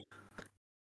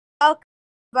Welcome,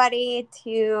 everybody,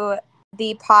 to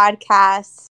the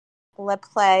podcast Lip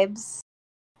Plebs.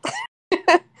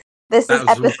 This is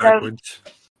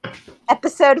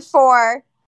episode 4.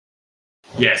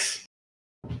 Yes.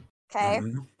 Okay.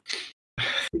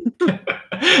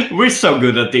 We're so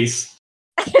good at this.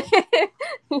 Okay,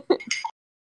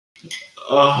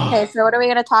 so what are we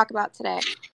going to talk about today?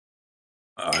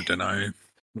 I don't know.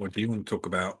 What do you want to talk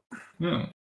about? Yeah.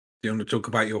 Do you want to talk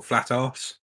about your flat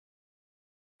ass?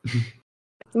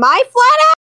 My flat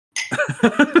ass?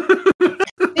 Did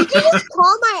you just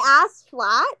call my ass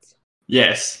flat?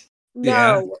 Yes.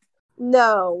 No.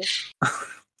 No.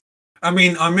 I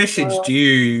mean, I messaged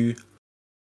you,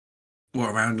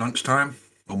 around lunchtime?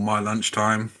 Or my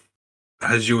lunchtime?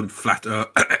 Has your flat ass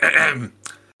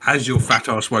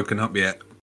woken up yet?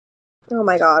 Oh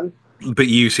my god. But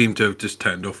you seem to have just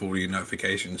turned off all your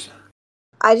notifications.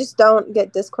 I just don't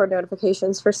get Discord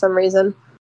notifications for some reason.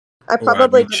 I Or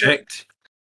probably have you checked?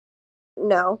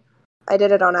 No. I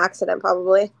did it on accident,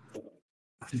 probably.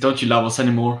 Don't you love us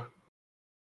anymore?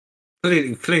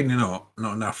 Clearly not.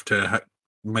 Not enough to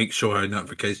make sure her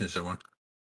notifications are on.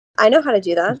 I know how to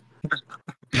do that.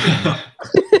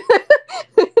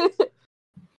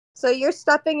 So you're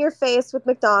stuffing your face with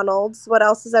McDonald's. What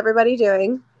else is everybody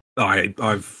doing?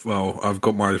 I've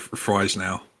got my fries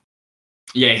now.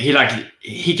 Yeah,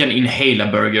 he can inhale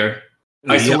a burger.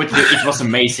 I saw it. It was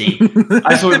amazing.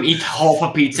 I saw him eat half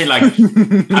a pizza in like a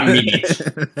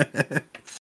minute.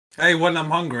 Hey, when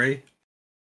I'm hungry.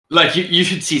 Like you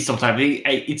should see sometime.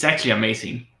 It's actually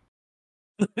amazing.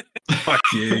 Fuck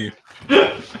you.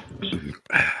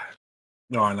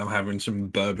 No, and I'm having some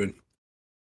bourbon.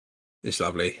 It's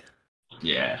lovely.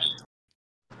 Yeah.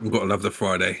 We've got to love the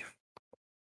Friday.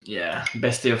 Yeah,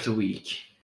 best day of the week.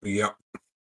 Yep.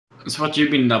 So what you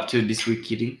been up to this week,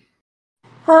 Kitty?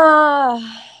 To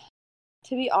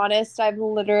be honest, I've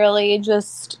literally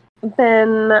just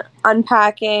been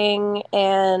unpacking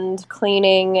and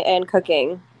cleaning and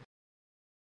cooking.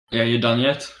 Yeah, you done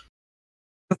yet?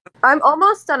 I'm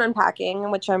almost done unpacking,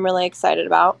 which I'm really excited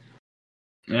about.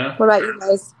 Yeah. What about you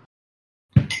guys?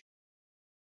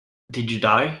 Did you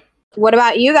die? What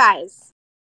about you guys?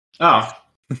 Oh,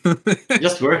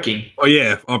 just working. Oh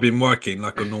yeah, I've been working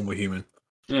like a normal human.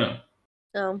 Yeah.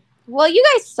 Oh, well, you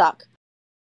guys suck.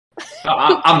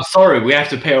 I'm sorry, we have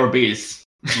to pay our bills.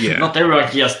 Yeah. Not everyone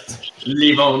can just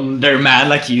live on their man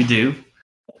like you do.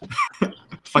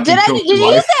 Did you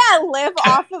say I live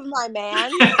off of my man?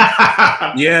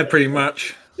 Yeah, pretty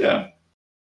much. Yeah.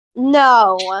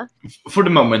 No. For the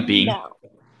moment being. No.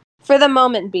 For the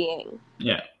moment being.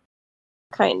 Yeah.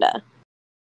 Kinda.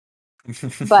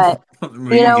 But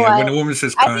you know what? When a woman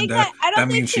says kinda, that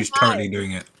means she's totally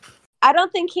doing it. I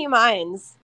don't think he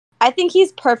minds. I think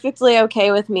he's perfectly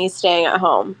okay with me staying at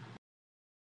home.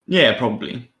 Yeah,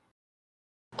 probably.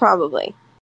 Probably.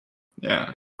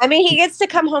 Yeah. I mean, he gets to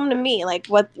come home to me. Like,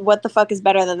 what the fuck is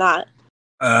better than that?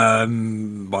 I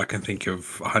can think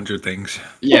of 100 things.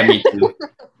 Yeah, me too.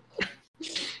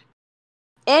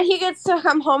 And he gets to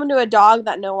come home to a dog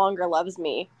that no longer loves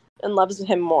me and loves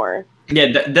him more.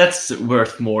 Yeah, that's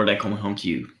worth more than coming home to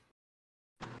you.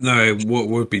 No, what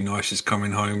would be nice is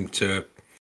coming home to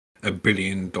 $1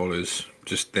 billion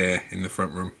just there in the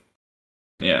front room.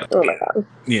 Yeah. Oh my god.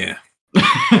 Yeah.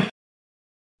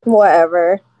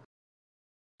 Whatever.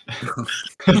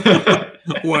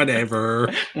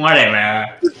 Whatever.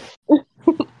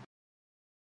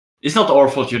 It's not our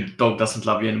fault your dog doesn't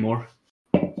love you anymore.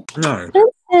 No.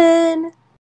 Listen.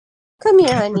 Come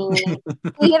here, honey.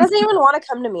 He doesn't even want to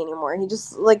come to me anymore. He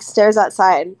just like stares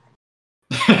outside.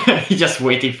 He's just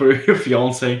waiting for your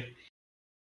fiance.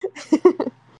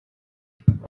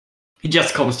 He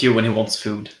just comes to you when he wants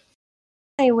food.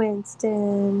 Hi,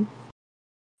 Winston.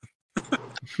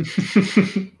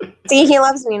 See, he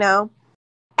loves me now.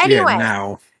 Anyway. Yeah,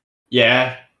 now.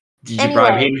 Yeah. Did you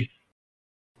bribe him?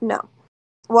 No.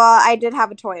 Well, I did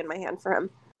have a toy in my hand for him.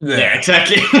 Yeah,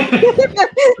 exactly.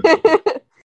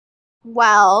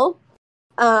 Well,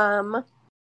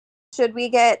 should we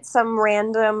get some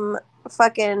random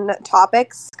fucking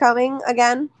topics coming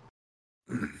again?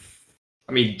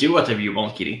 I mean, do whatever you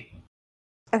want, Kitty.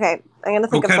 Okay, I'm gonna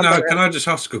think of something. Can I just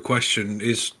ask a question?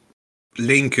 Is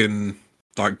Lincoln,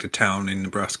 like the town in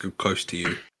Nebraska, close to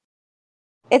you?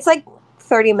 It's like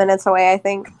 30 minutes away, I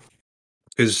think.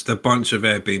 Because the bunch of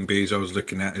Airbnbs I was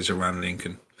looking at is around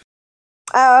Lincoln.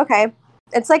 Oh, okay.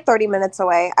 It's like 30 minutes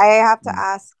away. I have to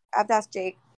ask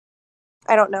Jake.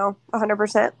 I don't know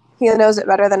 100%. He knows it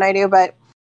better than I do, but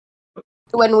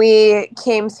when we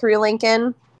came through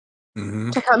Lincoln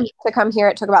to come here,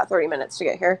 it took about 30 minutes to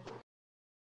get here.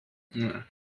 Yeah.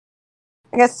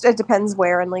 I guess it depends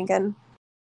where in Lincoln.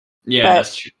 Yeah, But-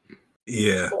 that's true.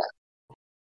 Yeah.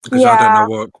 Because I don't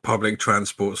know what public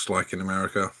transport's like in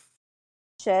America.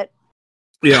 Shit.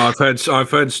 Yeah, I've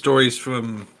heard stories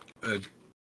from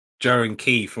Joe and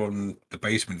Keith on the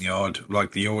Basement Yard,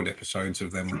 like the old episodes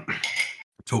of them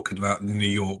talking about New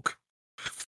York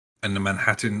and the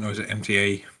Manhattan, or was it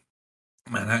MTA,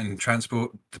 Manhattan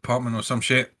Transport Department or some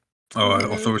shit, or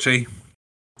authority.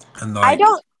 And like,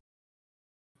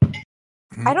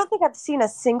 I don't think I've seen a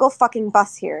single fucking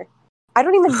bus here. I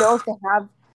don't even know if they have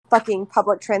fucking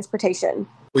public transportation.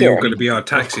 Well, you're going to be our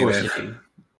taxi Of course then. they do.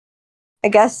 I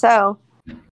guess so.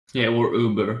 Yeah, or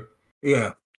Uber.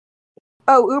 Yeah.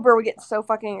 Oh, Uber would get so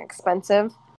fucking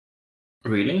expensive.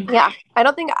 Really? Yeah. I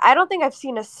don't think I've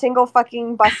seen a single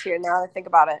fucking bus here now that I think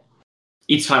about it.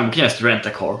 It's fine, we can just rent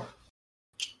a car.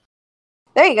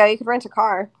 There you go, you could rent a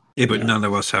car. Yeah, but none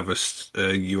of us have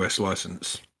a US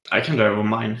license. I can drive on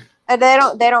mine. And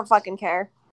they don't fucking care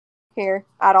here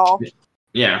at all.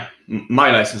 Yeah,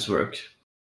 my license worked.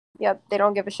 Yep, they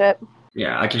don't give a shit.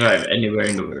 Yeah, I can drive anywhere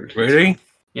in the world. Really?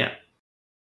 Yeah.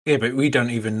 Yeah, but we don't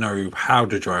even know how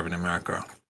to drive in America.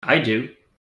 I do.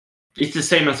 It's the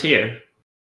same as here.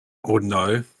 Or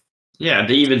no. Yeah,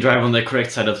 they even drive on the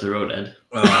correct side of the road, Ed.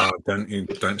 Oh,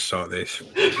 don't start this.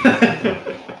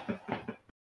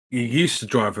 You used to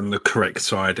drive on the correct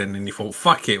side, and then you thought,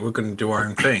 "Fuck it, we're going to do our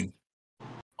own thing."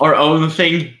 Our own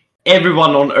thing.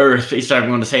 Everyone on Earth is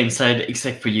driving on the same side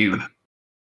except for you.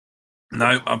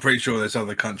 No, I'm pretty sure there's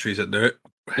other countries that do it.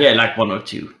 Yeah, like 1 or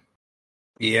 2.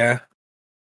 Yeah.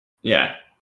 Yeah.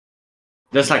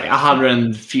 There's like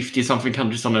 150 something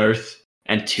countries on Earth,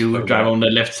 and 2 drive on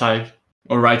the left side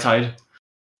or right side,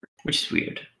 which is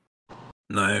weird.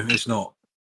 No, it's not.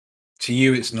 To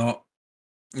you, it's not.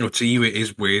 Or to you, it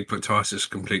is weird, but to us, it's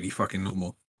completely fucking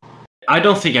normal. I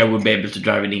don't think I would be able to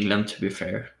drive in England, to be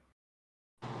fair.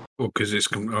 Well, because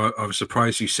I was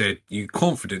surprised you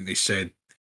confidently said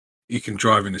you can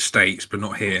drive in the States, but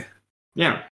not here.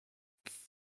 Yeah.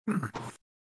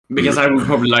 Because I would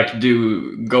probably like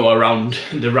to go around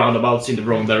the roundabouts in the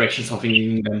wrong direction, something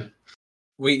in England.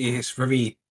 It's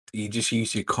very. You just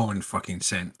use your common fucking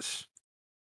sense.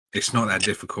 It's not that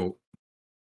difficult.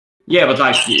 Yeah, but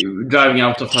like driving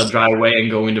out of a driveway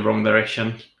and going the wrong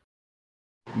direction.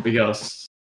 Because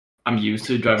I'm used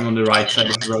to driving on the right side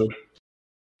of the road.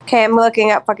 Okay, I'm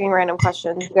looking at fucking random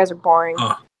questions. You guys are boring.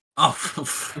 Oh,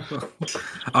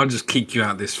 I'll just kick you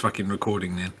out of this fucking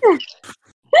recording then.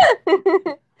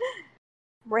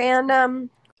 Random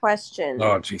question.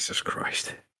 Oh, Jesus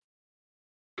Christ.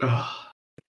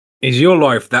 Is your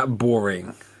life that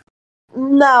boring?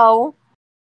 No.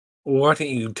 Why don't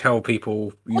you tell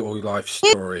people your life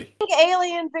story? I think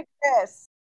aliens exist.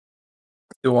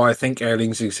 Do I think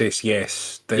aliens exist?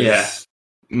 Yes. Yeah,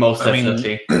 most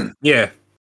definitely. Yeah.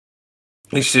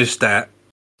 It's just that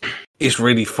it's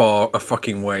really far a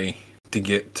fucking way to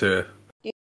get to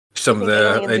some of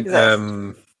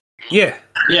the... Yeah,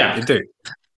 they do.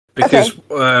 Because...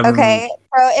 Okay,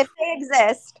 so if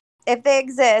they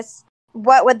exist,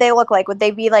 what would they look like? Would they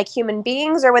be like human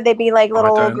beings, or would they be like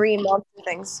little green monster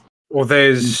things? Well,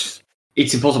 it's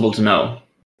impossible to know.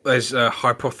 There's a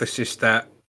hypothesis that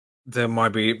there might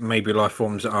be maybe life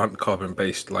forms that aren't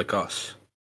carbon-based like us.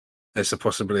 There's a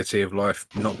possibility of life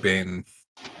not being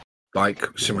like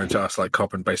similar to us, like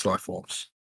carbon-based life forms.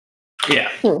 Yeah.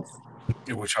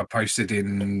 Which I posted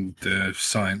in the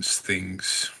science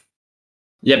things.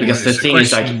 Yeah, because the thing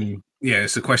is like... Yeah,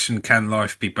 it's the question, can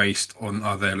life be based on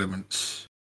other elements?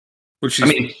 Which is... I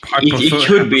mean, it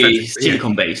could be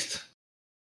silicon-based.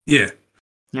 Yeah.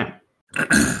 Yeah.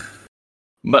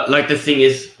 But like the thing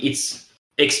is, it's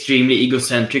extremely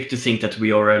egocentric to think that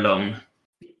we are alone.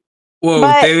 Well,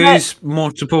 there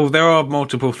are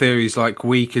multiple theories, like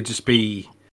we could just be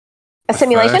a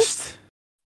simulation? First.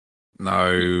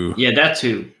 No. Yeah, that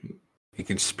too. You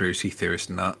conspiracy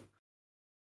theorist nut.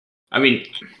 I mean...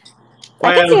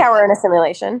 I can see how we're in a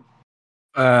simulation.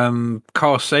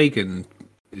 Carl Sagan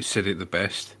said it the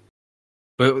best.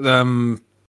 But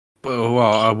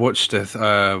I watched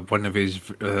one of his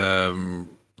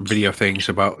video things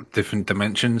about different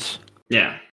dimensions.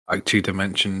 Yeah. Like 2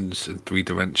 dimensions and 3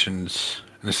 dimensions.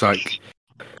 And it's like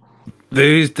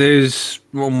there's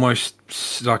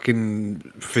almost like in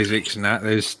physics and that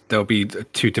there'll be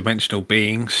 2-dimensional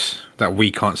beings that we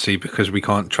can't see because we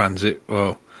can't transit.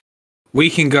 Well, we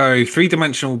can go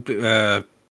 3-dimensional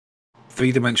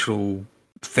 3-dimensional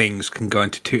things can go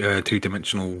into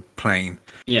 2-dimensional plane.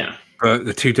 Yeah. But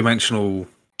the 2-dimensional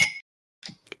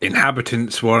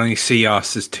inhabitants will only see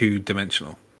us as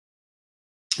 2-dimensional.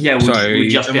 Yeah, we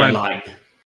just be a line.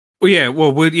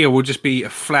 Well, we'll just be a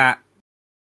flat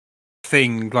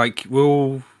thing. Like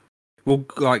we'll well,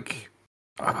 like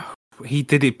he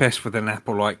did it best with an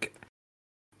apple. Like,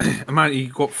 imagine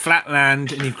you've got flat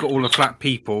land and you've got all the flat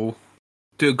people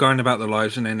going about their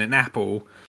lives, and then an apple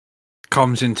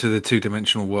comes into the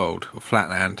two-dimensional world of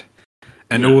flatland,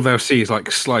 and all they'll see is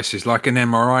like slices, like an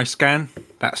MRI scan.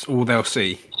 That's all they'll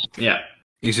see. Yeah.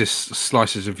 Is just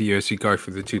slices of you as you go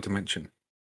through the two-dimension.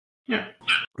 Yeah.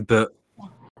 But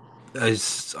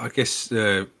as I guess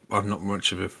I'm not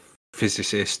much of a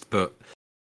physicist, but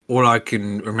all I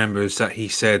can remember is that he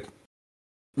said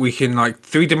we can, like,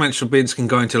 three-dimensional beings can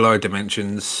go into lower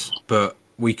dimensions, but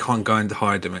we can't go into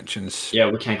higher dimensions. Yeah,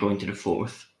 we can't go into the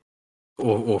fourth.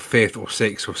 Or fifth or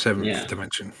sixth or seventh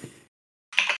dimension.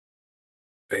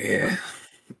 But yeah.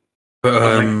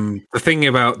 But the thing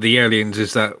about the aliens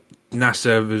is that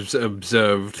NASA has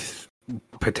observed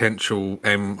potential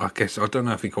I guess I don't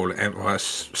know if we call it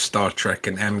Star Trek,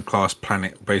 an M-class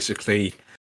planet, basically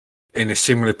in a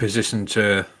similar position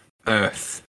to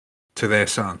Earth, to their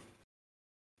sun,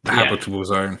 the habitable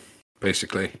zone,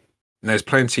 basically. And there's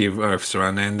plenty of Earths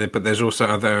around there, but there's also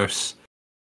other Earths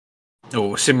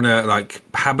or similar, like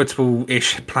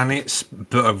habitable-ish planets,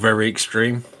 but are very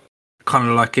extreme, kind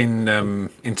of like in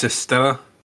Interstellar.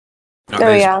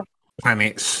 Like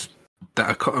planets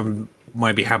that are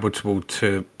might be habitable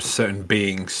to certain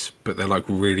beings, but they're like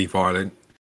really violent,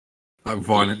 like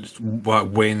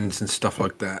winds and stuff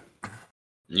like that.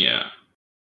 Yeah,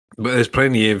 but there's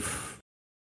plenty of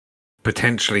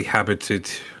potentially habited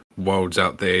worlds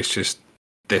out there. It's just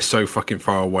they're so fucking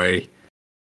far away.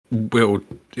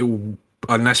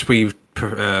 Unless we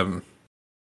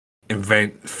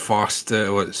invent faster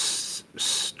or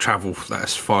travel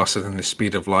that's faster than the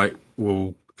speed of light,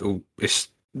 it's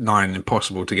nigh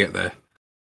impossible to get there.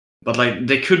 But like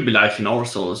there could be life in our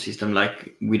solar system,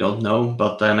 like we don't know.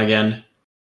 But then again,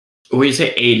 when you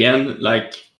say alien,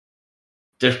 like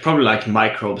there's probably like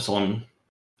microbes on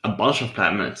a bunch of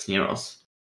planets near us.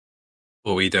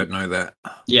 Well, we don't know that.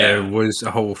 Yeah, there was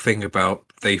a whole thing about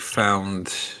they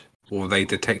found or they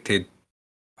detected,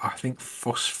 I think,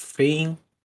 phosphine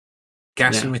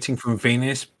gas emitting from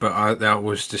Venus, but that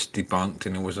was just debunked,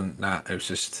 and it wasn't that. It was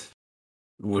just.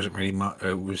 It wasn't really much.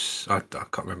 It was I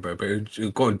can't remember, but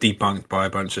it got debunked by a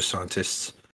bunch of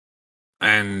scientists.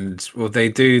 And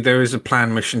there is a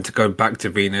planned mission to go back to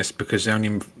Venus, because the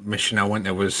only mission I went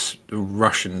there was the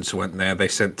Russians went there. They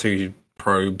sent 2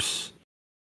 probes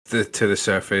to the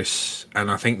surface, and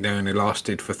I think they only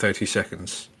lasted for 30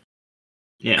 seconds.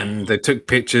 Yeah, and they took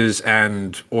pictures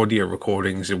and audio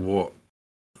recordings of what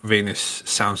Venus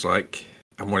sounds like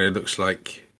and what it looks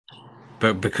like.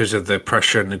 But because of the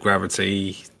pressure and the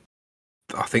gravity,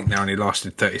 I think they only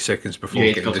lasted 30 seconds before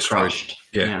getting destroyed. Crushed.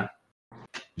 Yeah.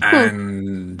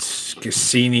 And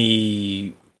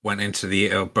Cassini went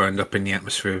into burned up in the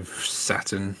atmosphere of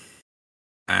Saturn.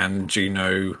 And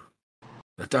Juno,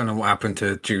 I don't know what happened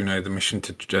to Juno, the mission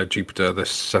to Jupiter, the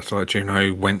satellite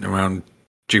Juno went around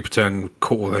Jupiter and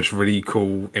caught all those really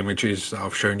cool images that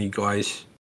I've shown you guys.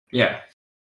 Yeah.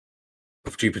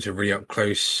 Of Jupiter really up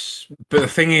close. But the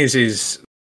thing is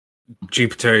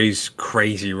Jupiter is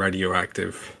crazy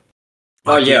radioactive.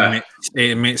 Like, it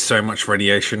emits so much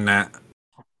radiation that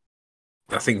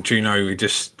I think Juno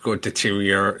just got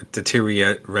deteriorated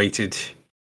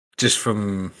just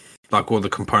from like all the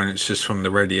components, just from the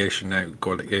radiation that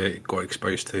it got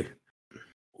exposed to.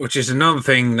 Which is another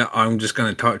thing that I'm just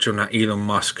going to touch on that Elon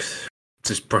Musk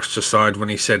just brushed aside when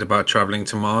he said about traveling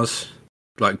to Mars.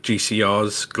 Like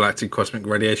GCRs, galactic cosmic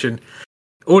radiation.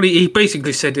 He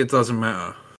basically said it doesn't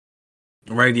matter.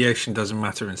 Radiation doesn't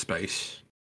matter in space.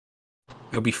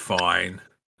 It'll be fine.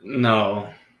 No,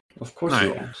 of course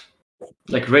you won't.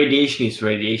 Like radiation is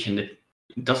radiation. It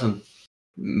doesn't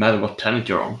matter what planet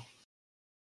you're on.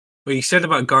 Well, he said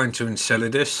about going to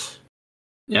Enceladus.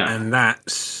 Yeah. And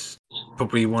that's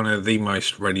probably one of the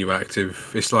most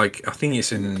radioactive. It's like, I think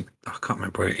it's in, I can't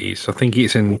remember where it is. I think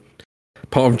it's in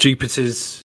part of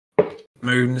Jupiter's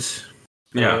moons.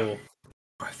 Yeah.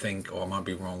 I think, or I might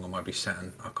be wrong, I might be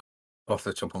Saturn. I can't, off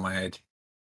the top of my head.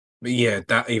 But yeah,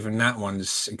 that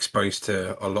one's exposed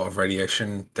to a lot of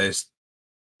radiation. There's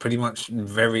pretty much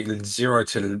zero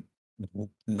to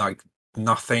like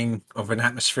nothing of an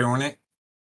atmosphere on it.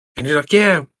 And you're like,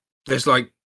 yeah, there's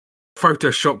like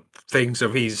Photoshop things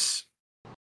of his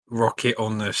rocket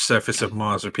on the surface of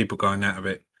Mars with people going out of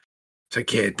it. It's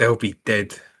like, yeah, they'll be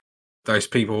dead. Those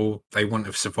people, they wouldn't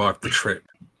have survived the trip.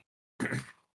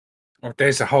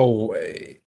 There's a whole...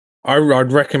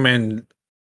 I'd recommend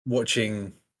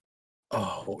watching...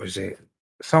 Oh, what was it?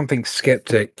 Something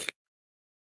Skeptic.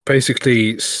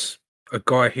 Basically, it's a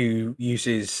guy who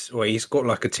uses... Well, he's got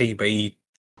like a team, but he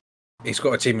he's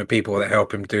got a team of people that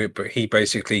help him do it, but he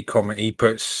basically he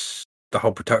puts the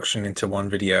whole production into one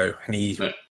video, and he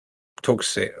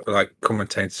talks it, like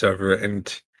commentates over it,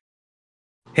 and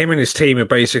him and his team have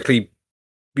basically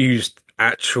used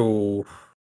actual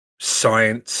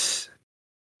science,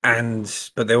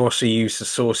 but they also use the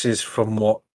sources from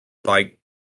what like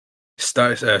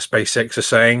SpaceX are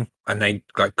saying, and they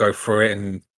like go through it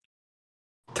and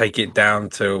take it down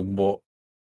to what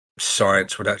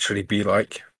science would actually be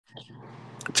like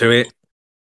to it.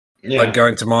 Like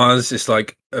going to Mars is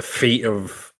like a feat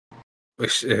of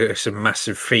it's a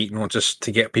massive feat, not just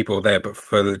to get people there, but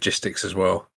for logistics as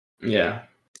well. Yeah.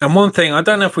 And one thing, I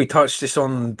don't know if we touched this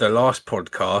on the last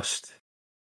podcast,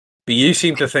 but you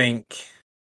seem to think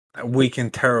that we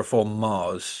can terraform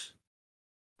Mars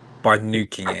by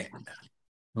nuking it,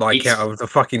 like out of the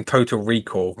fucking Total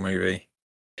Recall movie.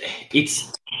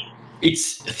 It's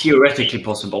theoretically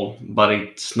possible, but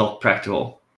it's not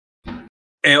practical.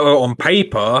 On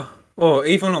paper, or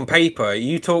even on paper,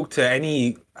 you talk to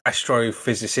any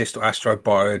astrophysicist or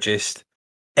astrobiologist,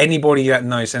 anybody that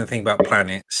knows anything about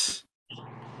planets,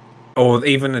 or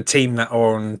even a team that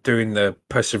are on doing the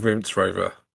Perseverance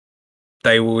rover,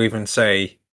 they will even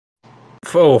say,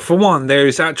 for one, there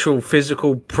is actual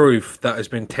physical proof that has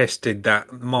been tested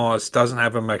that Mars doesn't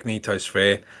have a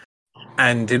magnetosphere,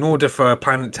 and in order for a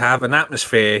planet to have an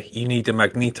atmosphere, you need a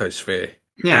magnetosphere,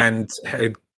 and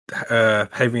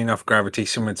heavy enough gravity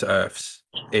similar to Earth's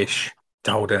ish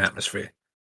to hold an atmosphere.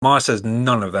 Mars has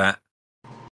none of that.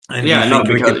 And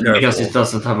because it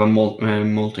doesn't have a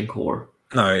molten core.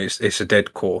 No, it's a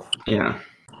dead core. Yeah.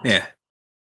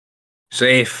 So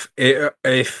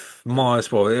if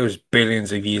Mars, well, it was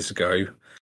billions of years ago.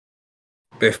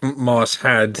 If Mars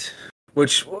had,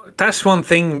 which that's one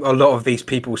thing a lot of these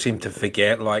people seem to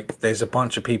forget. Like, there's a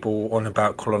bunch of people on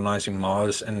about colonizing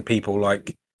Mars, and people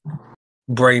like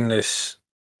brainwashed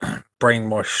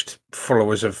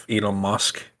followers of Elon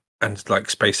Musk and like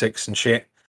SpaceX and shit,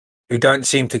 who don't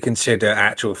seem to consider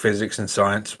actual physics and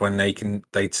science when they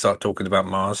start talking about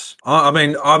Mars. I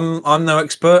mean, I'm no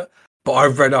expert, but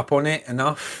I've read up on it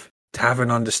enough to have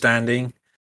an understanding,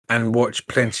 and watched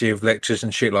plenty of lectures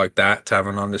and shit like that to have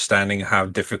an understanding of how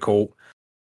difficult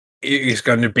it is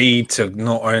going to be to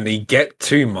not only get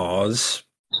to Mars,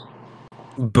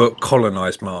 but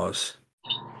colonize Mars.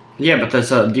 Yeah, but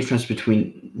there's a difference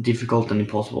between difficult and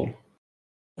impossible.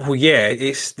 Well, yeah,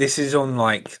 this is on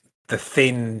like the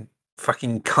thin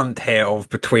fucking cunt hair of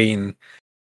between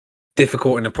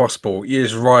difficult and impossible. It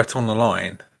is right on the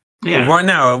line. Yeah. Right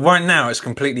now, it's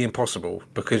completely impossible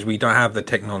because we don't have the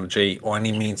technology or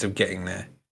any means of getting there.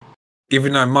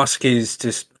 Even though Musk is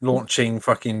just launching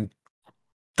fucking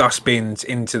dustbins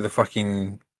into the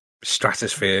fucking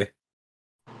stratosphere.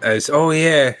 It's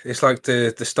like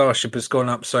the Starship has gone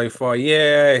up so far.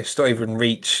 Yeah, it's not even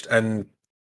reached, and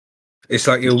it's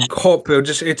like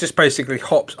it just basically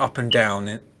hops up and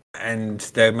down, and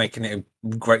they're making it a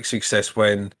great success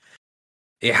when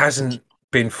it hasn't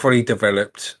been fully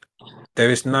developed.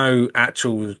 There is no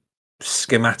actual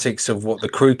schematics of what the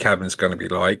crew cabin is going to be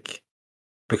like,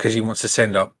 because he wants to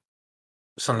send up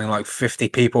something like 50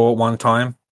 people at one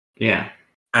time. Yeah,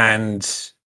 and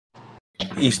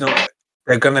he's not.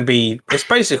 They're going to be. He's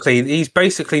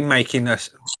basically making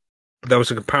us. There was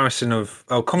a comparison of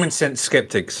Common Sense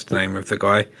Skeptics, the name of the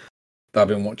guy that I've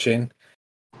been watching,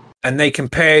 and they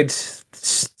compared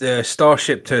the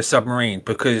Starship to a submarine,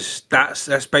 because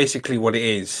that's basically what it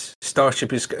is.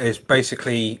 Starship is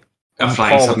basically a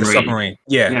flying submarine.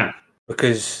 Yeah,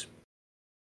 because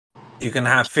you can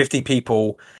have 50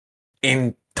 people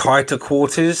in tighter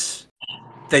quarters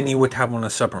than you would have on a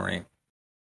submarine.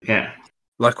 Yeah.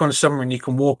 Like on a submarine, you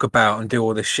can walk about and do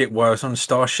all this shit, whereas on a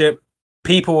Starship,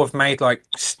 people have made like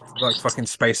fucking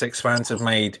SpaceX fans have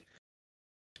made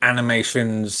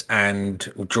animations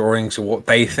and drawings of what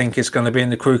they think is going to be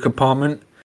in the crew compartment.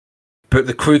 But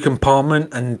the crew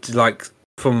compartment, and like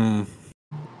from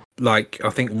like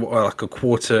I think like a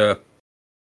quarter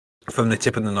from the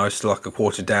tip of the nose to like a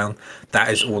quarter down, that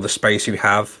is all the space you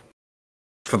have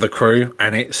for the crew,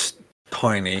 and it's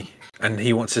tiny. And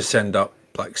he wants to send up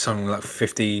like something like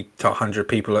 50 to 100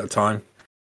 people at a time.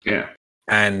 Yeah.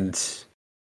 And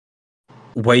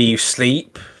where you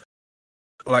sleep,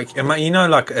 like,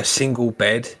 like a single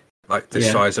bed, like the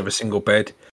size of a single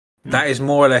bed, that is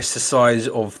more or less the size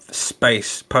of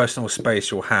personal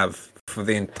space you'll have for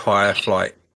the entire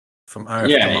flight from Earth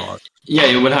to Mars. Yeah,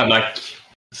 you will have like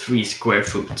 3 square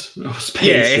foot of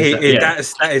space.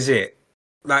 That is it.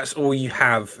 That's all you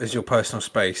have as your personal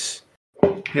space.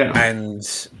 Yeah. And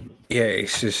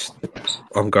it's just,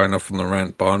 I'm going off on the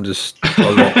rant, but I'm just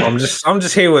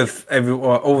here with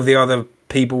all the other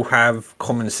people have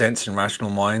common sense and rational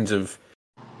minds of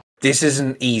this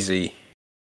isn't easy.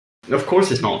 Of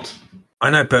course it's not. I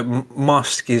know, but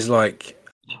Musk is like,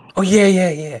 oh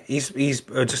yeah. He's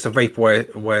just a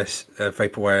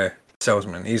vaporware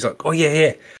salesman. He's like, oh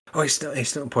yeah. Oh,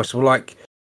 it's not possible. Like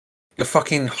the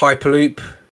fucking Hyperloop,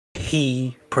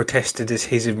 he protested as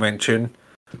his invention.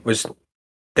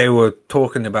 They were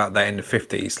talking about that in the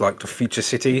 50s, like the future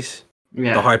cities.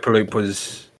 Yeah. The Hyperloop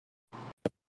was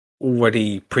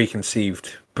already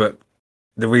preconceived, but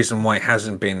the reason why it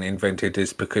hasn't been invented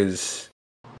is because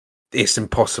it's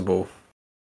impossible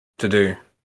to do.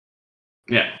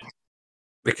 Yeah.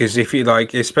 Because if you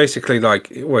like, it's basically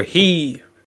like, well, he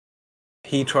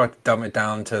tried to dumb it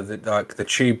down to the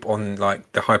tube on like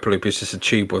the Hyperloop is just a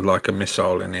tube with like a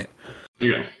missile in it.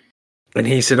 Yeah. And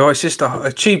he said, "Oh, it's just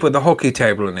a tube with a hockey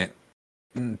table in it."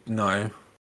 No,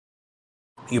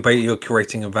 you're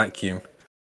creating a vacuum.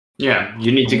 Yeah,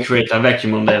 you need to create a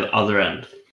vacuum on the other end.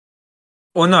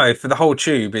 Well, no, for the whole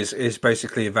tube is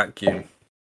basically a vacuum,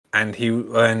 and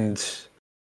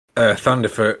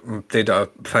Thunderfoot did a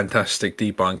fantastic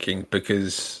debunking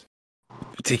because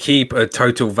to keep a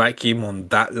total vacuum on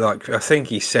that, like I think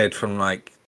he said from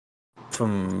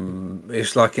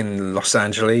it's like in Los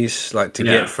Angeles, like to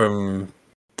get from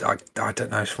I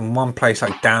don't know, from one place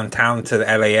like downtown to the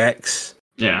LAX.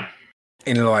 Yeah.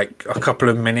 In like a couple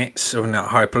of minutes on that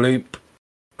Hyperloop.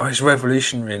 Oh, it's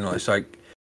revolutionary. And it's like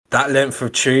that length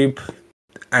of tube,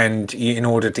 and in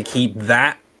order to keep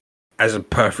that as a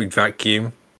perfect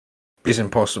vacuum is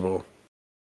impossible.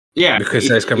 Yeah, because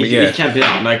there's going to be it can't be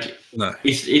done. Like no,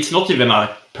 it's not even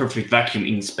a perfect vacuum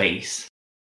in space.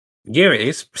 Yeah, it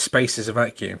is. Space is a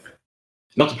vacuum.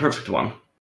 Not a perfect one.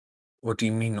 What do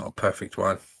you mean, not a perfect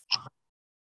one?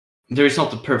 There is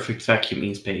not a perfect vacuum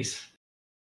in space.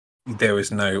 There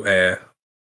is no air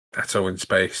at all in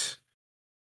space.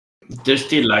 There's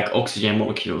still like oxygen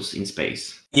molecules in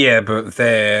space. Yeah, but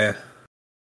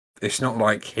it's not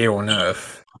like here on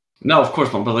Earth. No, of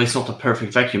course not, but it's not a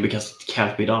perfect vacuum because it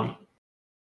can't be done.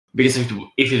 Because if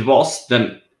it was,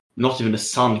 then not even the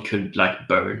sun could like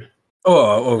burn.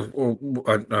 Yeah,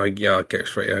 I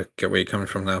get where you're coming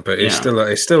from now, but it's still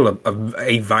a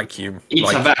vacuum.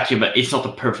 It's a vacuum, but it's not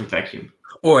a perfect vacuum.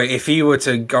 Or if you were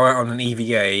to go out on an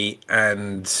EVA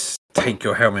and take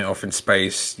your helmet off in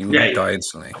space, you would die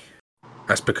instantly.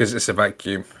 That's because it's a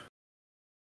vacuum.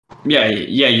 Yeah,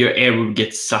 your air would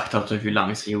get sucked out of your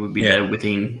lungs, and you would be there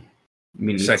within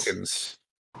minutes. Seconds.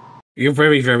 You're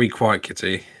very, very quiet,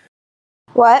 Kitty.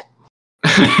 What?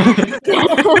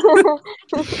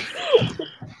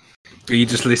 You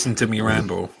just listen to me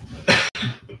ramble.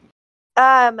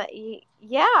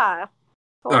 Yeah.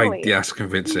 Totally. That's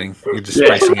convincing. You're just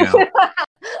spacing out.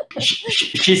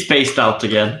 She's spaced out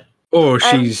again. Or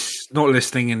she's not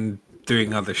listening and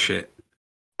doing other shit.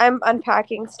 I'm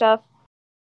unpacking stuff.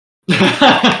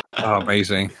 Oh,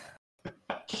 amazing.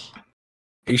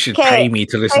 You should pay me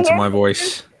to listen to my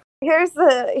voice. Here's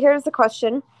the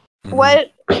question. Mm-hmm.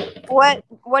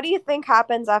 What do you think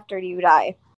happens after you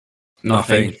die?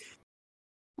 Nothing.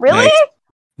 Really?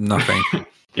 Nothing.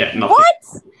 Yeah, nothing. What?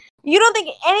 You don't think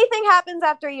anything happens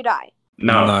after you die?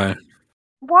 No.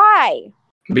 Why?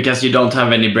 Because you don't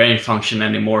have any brain function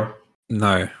anymore.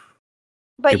 No.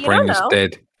 But your brain is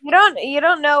dead. You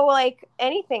don't know like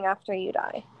anything after you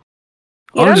die.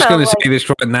 I'm just going to say this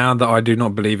right now that I do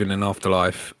not believe in an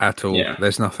afterlife at all. Yeah.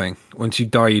 There's nothing. Once you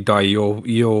die, you die. You're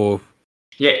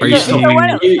you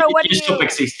stop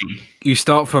existing. You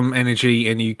start from energy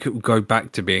and you go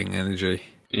back to being energy.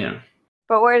 Yeah.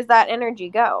 But where does that energy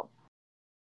go?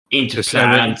 Into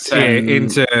plants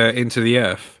into the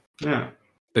earth. Yeah.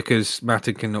 Because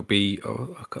matter cannot be.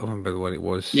 Oh, I can't remember what it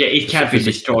was. Yeah, it can't be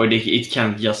destroyed. It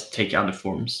can't just take other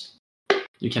forms.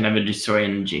 You can never destroy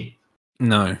energy.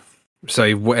 No.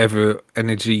 So whatever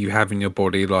energy you have in your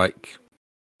body, like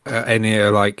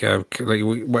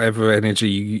whatever energy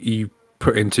you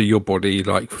put into your body,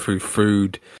 like through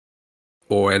food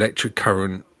or electric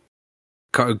current,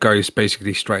 goes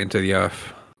basically straight into the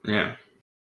earth. Yeah.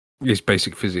 It's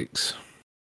basic physics.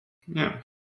 Yeah.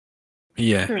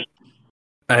 Yeah.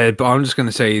 But I'm just going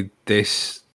to say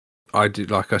this.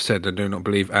 Like I said, I do not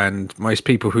believe, and most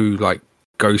people who like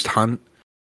ghost hunt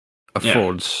are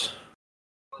frauds.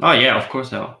 Oh yeah, of course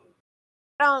they are.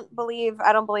 I don't believe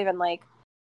in like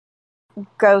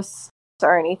ghosts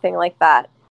or anything like that.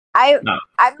 I'm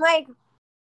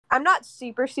not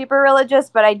super religious,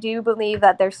 but I do believe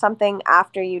that there's something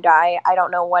after you die. I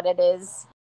don't know what it is.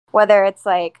 Whether it's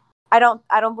like I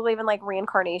don't believe in like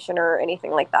reincarnation or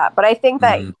anything like that. But I think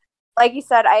that like you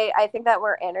said, I think that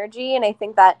we're energy, and I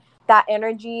think that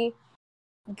energy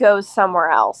goes somewhere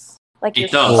else. Like It your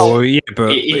does. soul. Or yeah,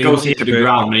 but It goes into the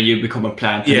ground and you become a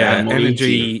plant. And Yeah, add more energy into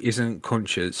you. isn't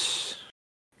conscious.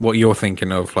 What you're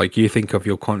thinking of, like you think of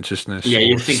your consciousness. Yeah, or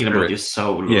you're thinking spirit. about your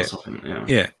soul Yeah. or something. Yeah.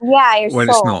 Yeah. Yeah, your Well,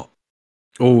 soul. it's not.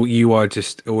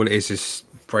 All it is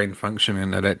brain function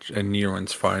and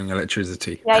neurons firing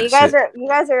electricity. Yeah, That's you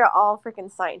guys are all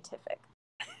freaking scientific.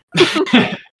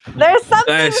 There's some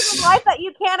things in life that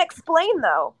you can't explain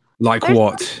though. Like There's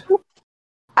what?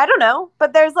 I don't know,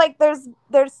 but there's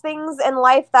things in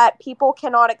life that people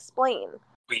cannot explain.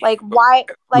 Like why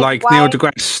Like why Neil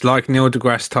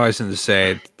deGrasse Tyson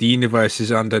said, the universe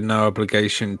is under no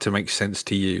obligation to make sense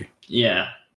to you. Yeah.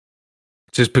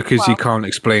 Just because you Well. can't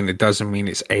explain it doesn't mean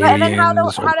it's and then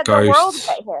aliens how or did the world ghosts.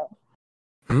 get here?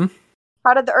 Hmm?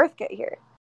 How did the Earth get here?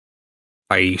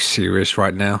 Are you serious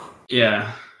right now?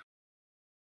 Yeah.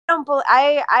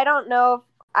 I don't know if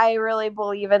I really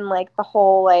believe in like the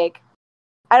whole like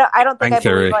I don't think Bang I believe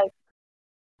Theory. like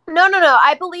no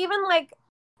I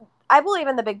believe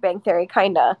in the Big Bang Theory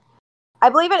kinda. I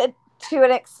believe it to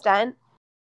an extent,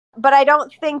 but I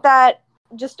don't think that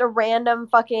just a random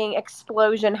fucking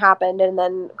explosion happened and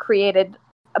then created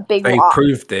a big They rock.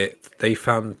 proved it. They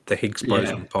found the Higgs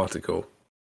boson particle.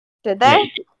 Did they?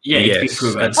 Yeah, it's been Yes,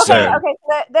 proven. at Okay, CERN. okay,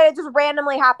 so that it just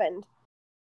randomly happened.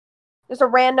 Just a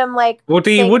random like. What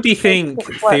do you thing think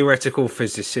explode. theoretical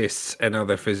physicists and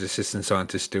other physicists and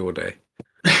scientists do all day?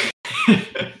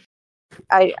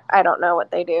 I don't know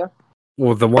what they do.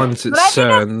 Well, the ones at But I think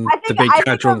CERN, I think- the Big I think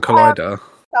Hadron of, Collider.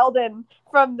 Sheldon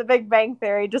from The Big Bang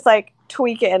Theory, just like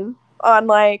tweaking on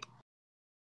like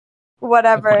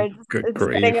whatever, Oh my just good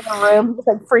sitting in grief. a room, just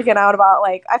like freaking out about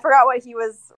like I forgot what he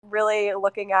was really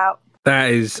looking at.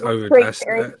 That is Great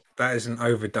theory. that is an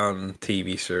overdone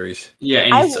TV series. Yeah,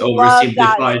 and I it's love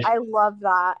that. oversimplified. I love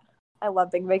that. I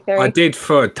love Big Bang Theory. I did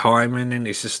for a time, and then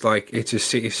it's just like it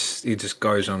just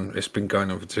goes on. It's been going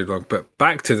on for too long. But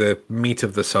back to the meat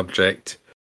of the subject.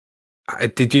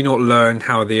 Did you not learn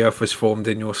how the Earth was formed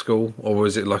in your school, or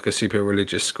was it like a super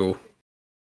religious school?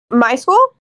 My school?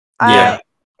 Yeah.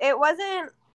 It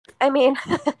wasn't. I mean,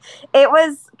 it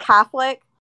was Catholic,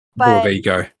 but Well, there you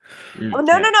go. no.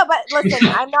 But listen,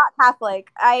 I'm not Catholic.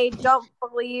 I don't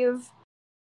believe.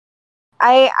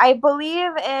 I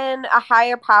believe in a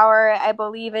higher power. I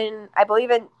believe in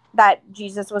that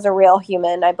Jesus was a real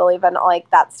human. I believe in like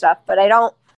that stuff, but I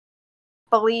don't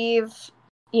believe.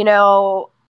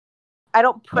 I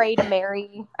don't pray to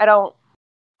Mary. I don't.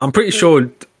 I'm pretty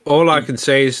sure all I can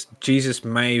say is Jesus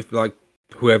may, like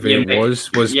whoever it was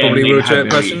probably a maybe legit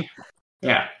person.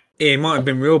 Yeah. It might have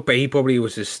been real, but he probably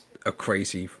was just a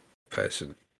crazy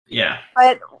person. Yeah.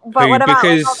 But what about like, all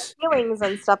because the feelings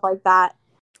and stuff like that?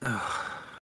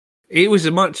 it was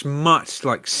a much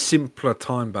like simpler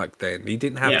time back then. He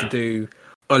didn't have to do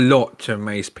a lot to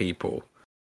amaze people.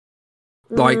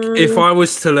 Like if I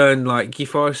was to learn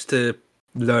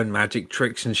magic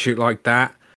tricks and shit like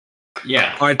that,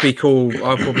 yeah, I'd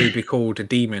probably be called a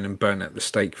demon and burnt at the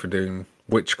stake for doing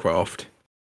witchcraft.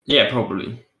 Yeah,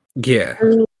 probably. Yeah.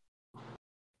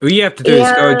 All you have to do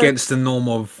is go against the norm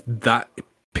of that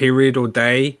period or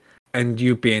day, and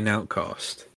you'd be an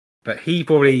outcast. But he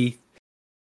probably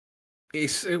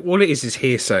all it is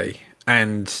hearsay,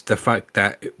 and the fact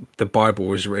that the Bible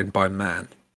was written by man,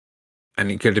 and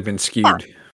it could have been skewed.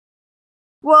 Yeah.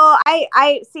 Well,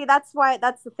 I see. That's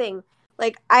the thing.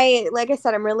 Like I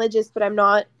said, I'm religious, but I'm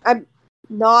not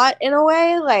in a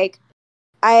way. Like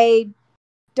I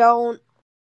don't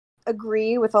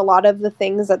agree with a lot of the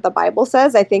things that the Bible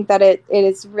says. I think that it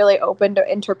is really open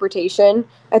to interpretation.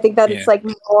 I think that it's like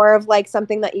more of like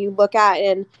something that you look at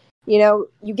and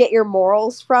you get your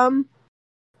morals from.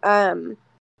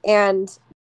 And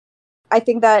I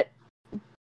think that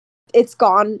it's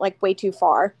gone like way too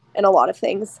far in a lot of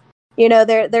things.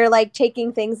 They're like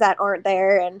taking things that aren't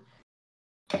there and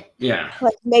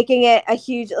like making it a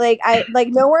huge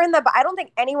nowhere in I don't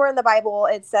think anywhere in the Bible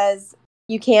it says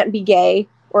you can't be gay,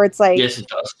 or it's like yes, it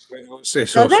does.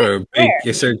 It's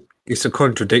also it's a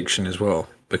contradiction as well,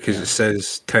 because it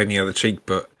says turn the other cheek,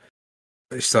 but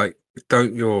it's like I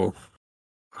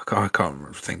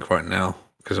can't think right now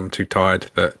because I'm too tired,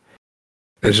 but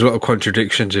there's a lot of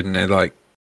contradictions in there, like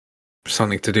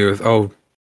something to do with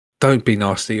don't be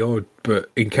nasty, but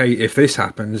in case if this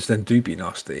happens, then do be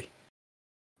nasty.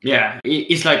 Yeah,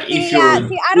 it's like if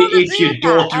your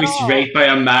daughter is raped by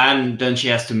a man, then she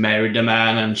has to marry the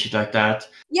man and shit like that.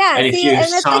 Yeah, and if your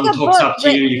son like talks up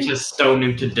to you, you can stone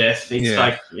him to death. It's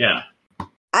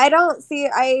I don't see.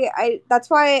 I that's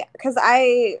why, because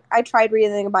I tried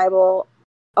reading the Bible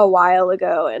a while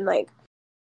ago, and like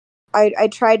I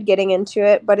tried getting into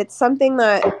it, but it's something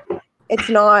that it's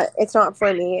not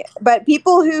for me. But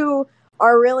people who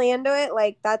are really into it,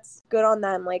 like that's good on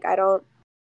them. Like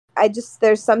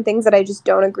there's some things that I just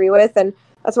don't agree with, and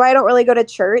that's why I don't really go to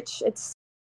church. It's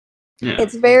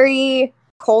very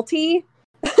culty.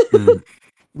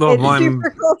 Well, It's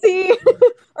super culty,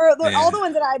 all the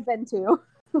ones that I've been to.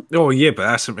 Oh yeah,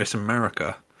 but it's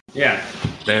America. Yeah.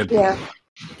 They're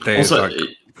Also, like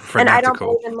fanatical. And I don't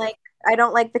believe in I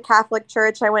don't like the Catholic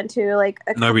Church. I went to like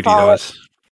a Nobody Catholic, does.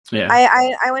 Yeah.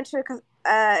 I went to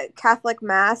a Catholic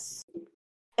mass,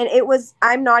 and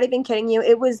I'm not even kidding you,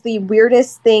 it was the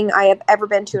weirdest thing I have ever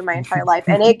been to in my entire life,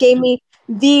 and it gave me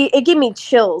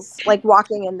chills like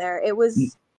walking in there. It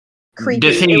was creepy.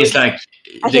 The thing is, like,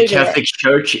 the Catholic it.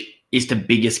 Church is the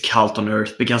biggest cult on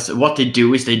earth, because what they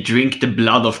do is they drink the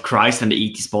blood of Christ and they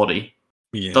eat his body.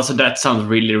 Yeah. Doesn't that sound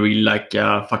really, really like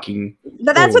fucking...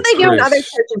 But that's what they do in other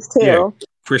churches too. Yeah.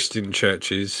 Christian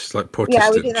churches, like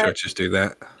Protestant churches, do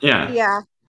that. Yeah.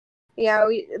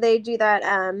 They do that.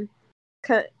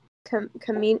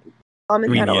 Communion.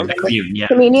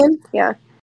 Yeah.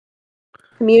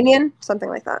 Communion, something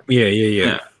like that.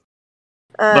 Yeah.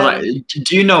 But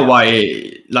do you know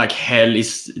why, like, hell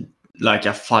is like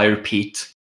a fire pit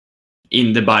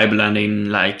in the Bible and in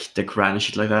like the Quran and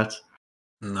shit like that?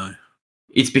 No.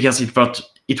 It's because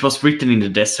it was written in the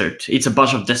desert. It's a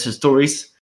bunch of desert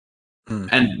stories.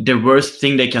 And the worst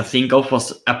thing they can think of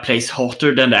was a place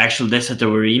hotter than the actual desert they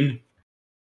were in.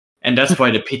 And that's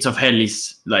why the pits of hell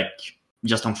is like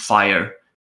just on fire.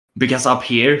 Because up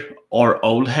here, our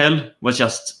old hell was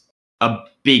just a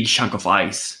big chunk of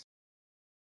ice.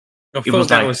 I thought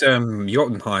that was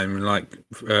Jotunheim, like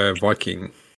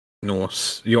Viking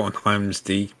Norse. Jotunheim's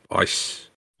the ice.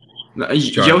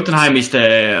 Jotunheim is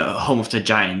the home of the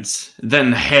giants.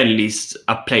 Then hell is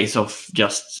a place of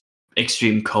just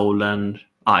extreme cold and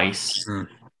ice.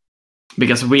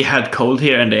 Because we had cold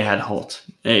here and they had hot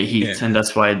heat, and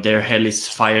that's why their hell is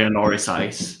fire and ours is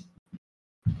ice.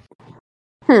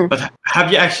 But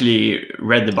have you actually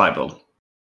read the Bible?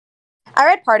 I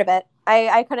read part of it.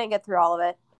 I couldn't get through all of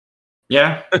it.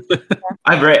 Yeah?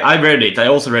 I read it. I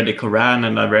also read the Quran,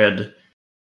 and I read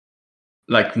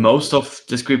like most of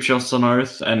the scriptures on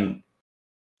earth. And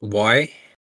why?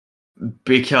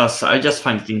 Because I just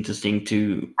find it interesting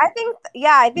to I think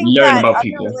learn that about other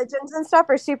people. religions and stuff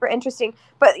are super interesting.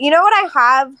 But you know what I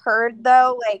have heard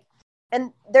though, like,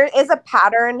 and there is a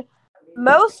pattern.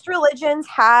 Most religions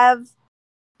have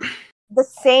the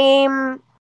same,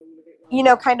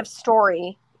 kind of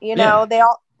story. They have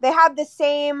the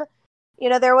same.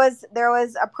 There was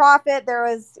a prophet. There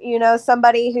was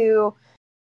somebody who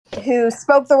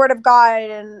spoke the word of God,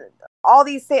 and all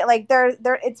these things, like they're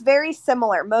it's very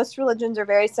similar. Most religions are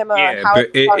very similar. Yeah, but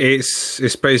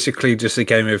it's basically just a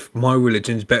game of my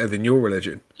religion's better than your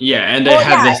religion. Yeah, and they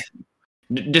have this.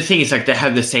 The thing is, like, they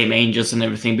have the same angels and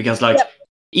everything, because like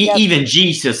even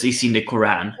Jesus is in the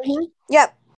Quran. Mm-hmm.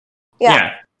 Yep.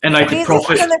 Yeah, and like the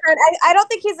prophet. I don't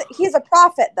think he's a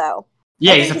prophet though.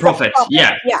 Yeah, he's a prophet.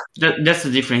 Yeah. That's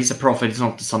the difference. He's a prophet. He's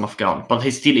not the son of God, but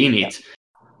he's still in it.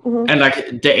 Mm-hmm. And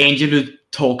like the angel who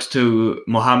talks to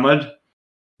Muhammad,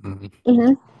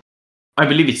 I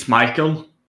believe it's Michael.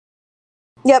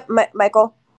 Yep,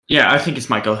 Michael. Yeah, I think it's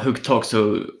Michael who talks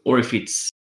to, or if it's,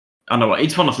 I don't know,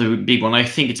 it's one of the big one. I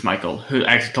think it's Michael who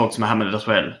actually talks to Muhammad as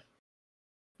well.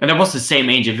 And that was the same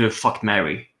angel who fucked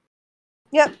Mary.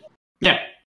 Yep. Yeah.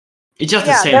 It's just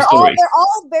the same story. They're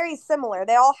all very similar.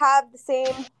 They all have the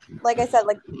same, like I said,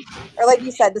 like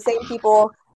you said, the same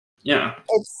people. Yeah.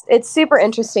 It's super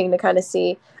interesting to kind of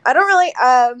see. I don't really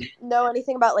know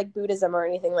anything about like Buddhism or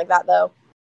anything like that though.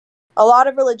 A lot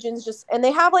of religions and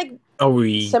they have like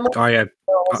I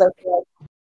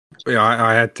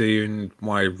had to in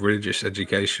my religious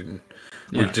education.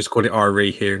 We just call it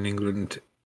RE here in England.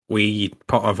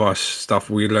 Part of our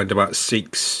stuff we learned about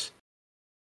Sikhs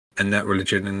and that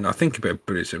religion, and I think a bit of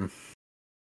Buddhism.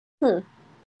 We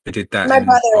did that in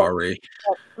RE.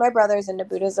 My brother's into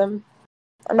Buddhism.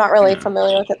 I'm not really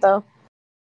familiar with it though.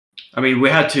 I mean, we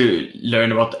had to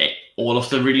learn about all of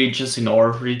the religions in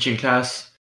our religion class,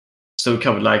 so we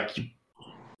covered like.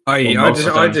 I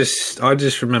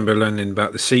just remember learning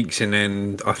about the Sikhs, and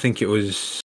then I think it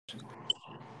was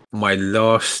my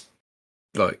last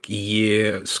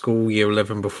year at school, year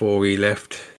 11, before we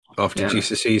left after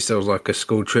GCSEs. There was like a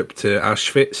school trip to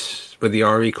Auschwitz with the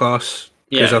RE class,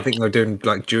 because I think they're doing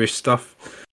like Jewish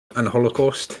stuff and the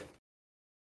Holocaust.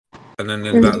 And then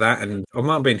about that, and it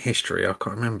might have been history. I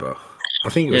can't remember. I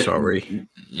think it was RE.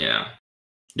 Yeah.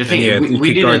 The thing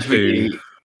we didn't really.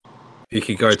 You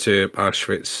could go to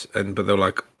Auschwitz, but they're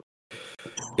like,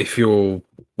 if you're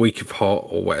weak of heart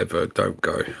or whatever, don't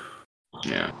go.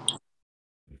 Yeah.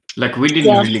 Like we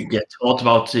didn't really get taught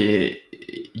about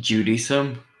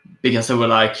Judaism, because they were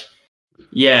like,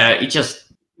 yeah, it's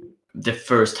just the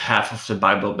first half of the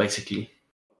Bible, basically.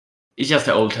 It's just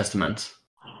the Old Testament.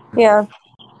 Yeah.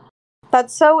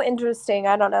 That's so interesting.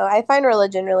 I don't know. I find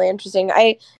religion really interesting.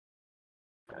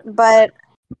 But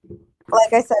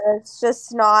like I said, it's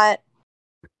just not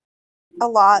a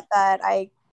lot that I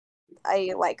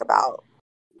like about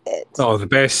it. Oh, the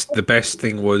best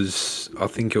thing was, I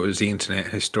think it was the Internet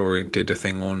Historian did a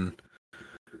thing on.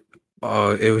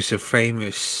 It was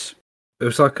it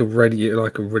was like a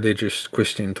religious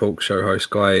Christian talk show host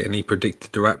guy, and he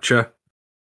predicted the rapture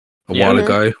a while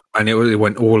ago, and it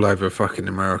went all over fucking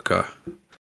America.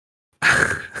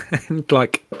 And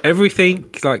like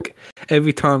everything, like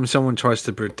every time someone tries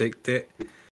to predict it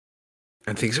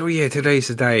and thinks, "Oh yeah, today's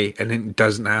the day," and then it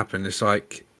doesn't happen, it's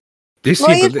like this.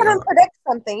 Well, you couldn't predict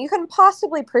something. You couldn't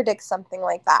possibly predict something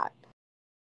like that.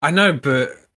 I know,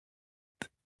 but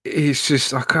it's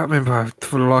just I can't remember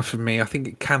for the life of me. I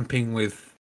think camping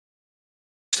with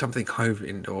something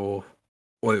COVID or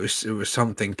it was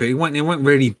something, but it went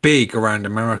really big around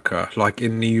America, like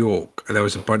in New York. There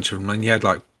was a bunch of them, and you had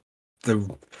like the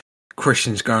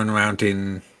Christians going around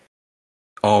in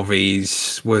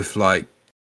RVs with like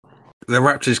the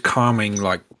Raptors calming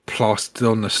like plastered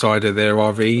on the side of their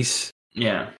RVs.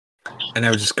 Yeah, and they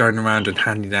were just going around and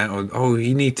handing out, "Oh,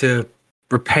 you need to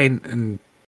repent and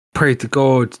pray to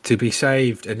God to be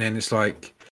saved." And then it's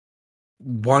like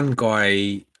one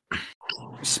guy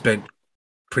spent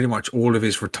pretty much all of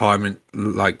his retirement,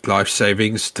 like life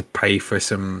savings, to pay for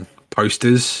some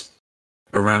posters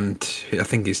around, I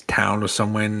think his town or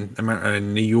somewhere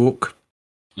in New York.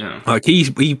 Yeah, like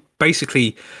he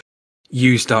basically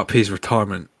used up his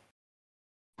retirement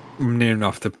near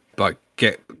enough to like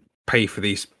pay for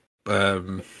these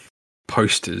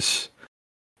posters,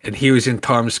 and he was in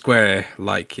Times Square.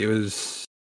 Like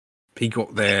he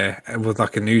got there with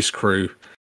like a news crew,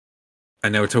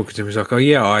 and they were talking to him. He was like, "Oh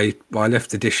yeah, I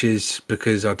left the dishes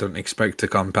because I don't expect to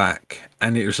come back."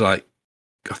 And it was like,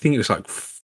 I think it was like,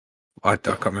 I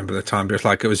can't remember the time, but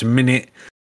it was a minute,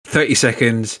 30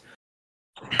 seconds,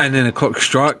 and then a clock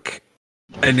struck,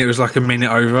 and it was like a minute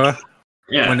over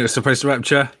when it was supposed to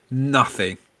rapture.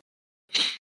 Nothing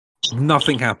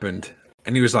happened,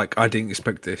 and he was like, "I didn't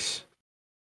expect this."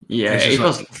 Yeah, it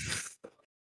was.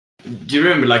 Do you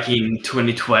remember, like in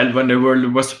 2012, when the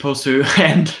world was supposed to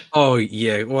end? Oh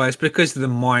yeah, well, it's because of the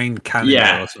Mayan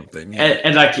calendar or something. Yeah.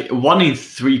 And like 1 in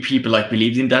 3 people like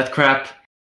believed in that crap,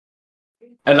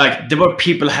 and like there were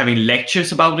people having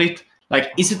lectures about it.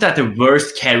 Like, isn't that the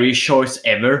worst career choice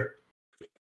ever?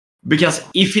 Because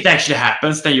if it actually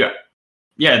happens, then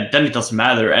then it doesn't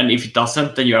matter, and if it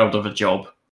doesn't, then you're out of a job.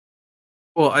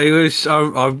 Well, it was.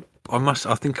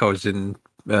 I think I was in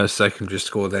secondary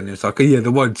school then. It's like, oh, yeah,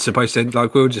 the world's supposed to end.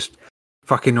 Like, we were just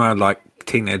fucking around like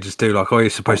teenagers do. Like, oh,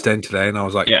 it's supposed to end today, and I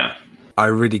was like, yeah, I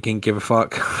really can't give a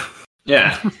fuck.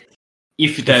 Yeah,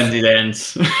 if it ends, it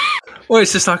ends. Well,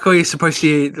 it's just like, oh,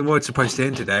 the world's supposed to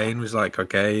end today, and it was like,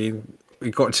 okay,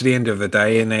 we got to the end of the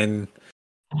day, and then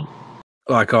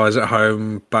like I was at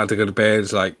home about to go to bed.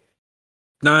 It's like,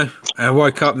 no, and I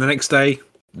woke up the next day,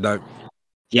 no.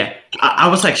 Yeah, I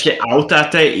was actually out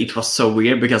that day. It was so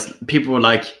weird because people were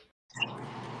like,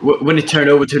 when it turned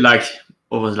over to like,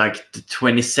 what was like the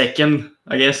 22nd,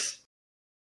 I guess?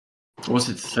 Or was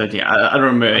it 30th? I don't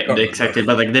remember exactly,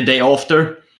 but like the day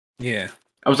after. Yeah.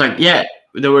 I was like, yeah,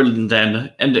 the world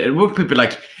then. And there were people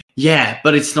like, yeah,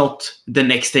 but it's not the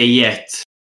next day yet.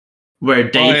 Where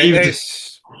they lived.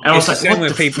 And I was like, what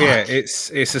the people, fuck? Yeah, it's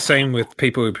the same with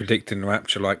people who predict in the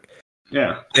rapture. Like,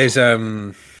 yeah. There's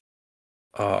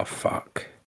oh fuck!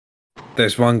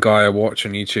 There's one guy I watch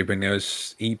on YouTube, and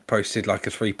he posted like a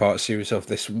 3-part series of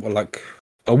this, like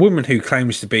a woman who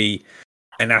claims to be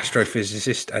an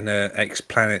astrophysicist and a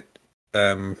ex-planet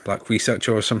like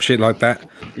researcher or some shit like that.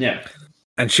 Yeah.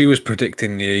 And she was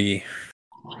predicting the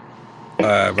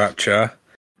rapture,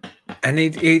 and he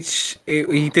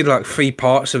did like 3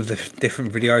 parts of the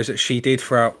different videos that she did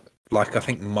throughout, like I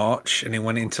think March, and it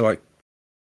went into like.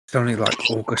 Only like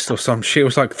August or some shit. It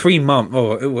was like 3 months,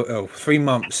 3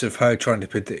 months of her trying to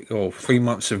predict, or 3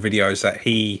 months of videos that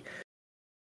he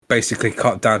basically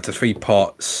cut down to 3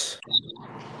 parts,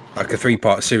 like a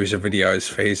 3-part series of videos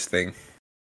for his thing.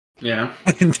 Yeah.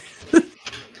 And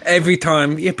every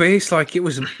time, yeah, but it's like it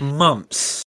was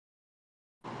months,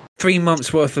 3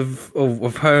 months worth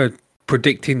of her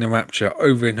predicting the rapture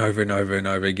over and over and over and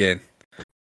over again.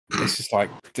 It's just like,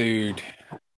 dude.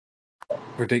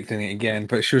 Predicting it again,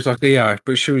 but she was like, yeah,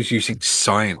 but she was using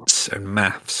science and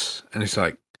maths, and it's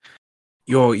like,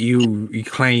 you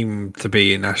claim to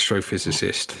be an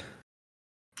astrophysicist.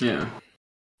 Yeah.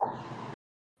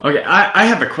 Okay, I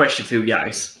have a question for you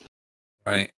guys.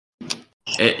 Right.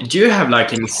 Do you have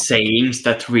like any sayings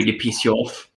that really piss you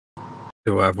off?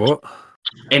 Do I have what?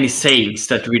 Any sayings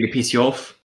that really piss you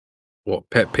off? What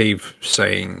pet peeve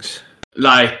sayings?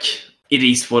 Like, it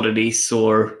is what it is,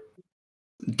 or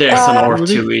there's an art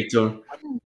to it, or...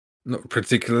 Not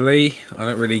particularly. I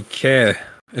don't really care.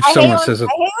 If I hate someone when, says, I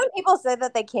hate when people say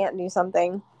that they can't do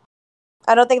something.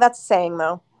 I don't think that's a saying,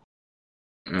 though.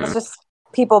 It's just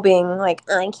people being like,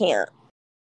 I can't.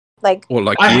 Like, "What,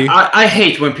 like I, you?" I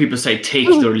hate when people say take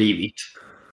it or leave it.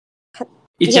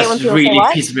 It You hate when just people say really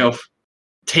what? pisses me off.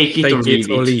 Take it Take or leave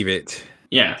it or it. leave it.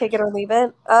 Yeah. take it or leave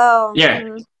it. Oh,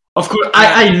 Yeah. Of course,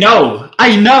 I know.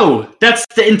 That's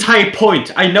the entire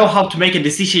point. I know how to make a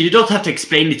decision. You don't have to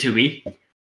explain it to me.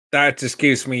 That just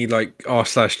gives me like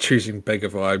r/choosing beggar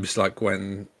vibes. Like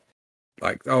when,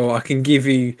 like, oh, I can give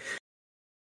you,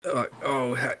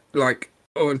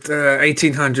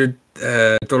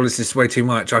 $1,800 is way too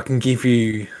much. I can give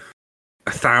you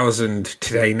 1,000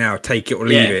 today. Now take it or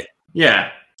leave it.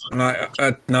 Yeah.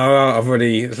 And no, I've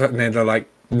already. And then they're like,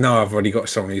 no, I've already got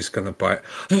someone who's gonna buy it.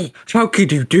 Oh, how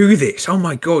could you do this? Oh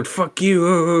my god, fuck you!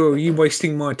 Oh, you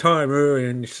wasting my time. Oh,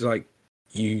 and it's like,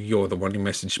 you're the one who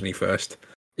messaged me first.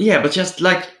 Yeah, but just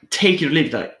like take it or leave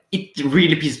it. Like, it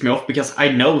really pisses me off because I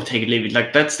know take it or leave it.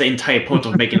 Like, that's the entire point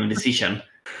of making a decision.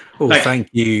 Oh, Like, thank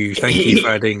you for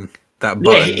adding that Yeah,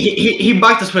 button. he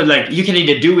might as well, like, you can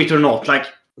either do it or not. Like,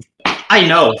 I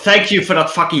know. Thank you for that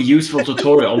fucking useful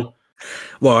tutorial.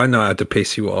 Well, I know how to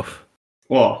piss you off.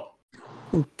 What?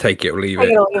 Take it or leave Take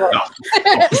it it. or leave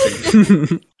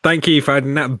it. Thank you for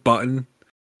adding that button.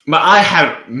 But I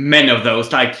have many of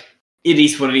those. Like, it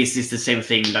is what it is. It's the same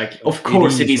thing. Like, of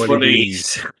course it is what it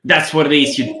is. That's what it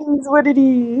is. It is what it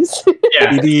is.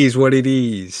 Yeah. It is what it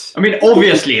is. I mean,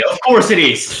 obviously, of course it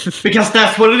is. Because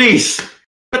that's what it is.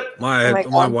 My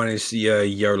God. one is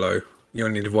YOLO. You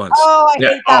only live once. Oh, I Yeah.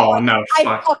 hate that Oh, one. no, I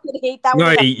fuck. fucking hate that No,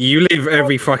 one. you live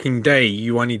every fucking day.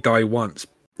 You only die once.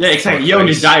 Yeah, exactly. You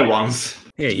only die once.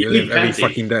 Yeah, you live live every plenty.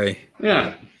 fucking day.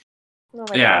 Yeah. Oh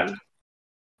my Yeah. God.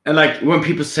 And like when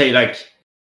people say like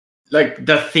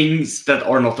the things that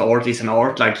are not art is an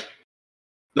art, like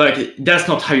that's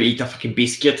not how you eat a fucking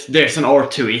biscuit. There's an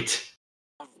art to it.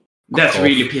 That's off.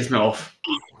 really pissed me off.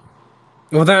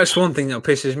 Well, that's one thing that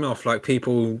pisses me off. Like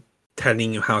people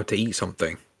telling you how to eat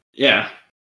something. Yeah.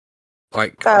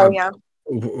 Like, Oh, yeah.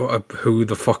 who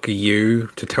the fuck are you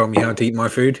to tell me how to eat my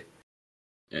food?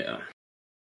 Yeah.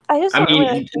 I just I don't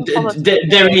really mean, think so much-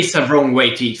 there is a wrong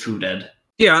way to eat food, Ed.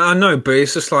 Yeah, I know, but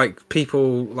it's just like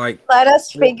people like. Let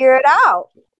us figure it out.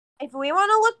 If we want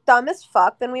to look dumb as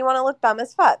fuck, then we want to look dumb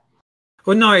as fuck.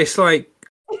 Well, no, it's like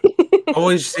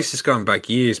this is going back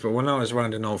years, but when I was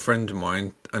around an old friend of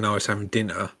mine and I was having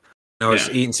dinner, and I was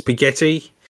Yeah. eating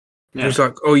spaghetti. Yeah. It was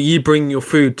like, oh, you bring your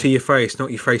food to your face, not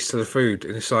your face to the food.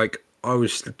 And it's like I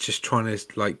was just trying to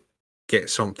like get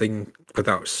something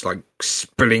without like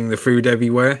spilling the food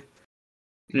everywhere.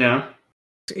 Yeah.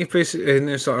 If it's, and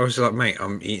it's like, I was like, mate,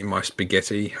 I'm eating my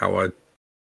spaghetti how I've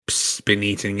been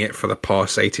eating it for the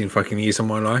past 18 fucking years of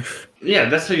my life. Yeah,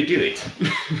 that's how you do it.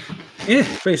 Yeah,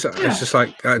 basically, Yeah. it's just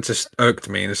like that just irked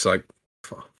me, and it's like,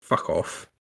 fuck off.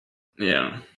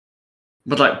 Yeah.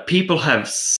 But like people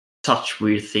have such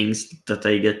weird things that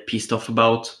they get pissed off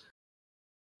about.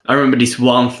 I remember this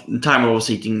one time I was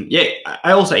eating. Yeah,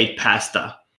 I also ate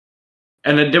pasta,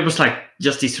 and then there was like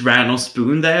just this random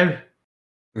spoon there.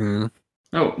 Mm.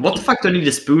 Oh, what the fuck do I need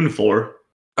a spoon for?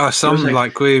 Some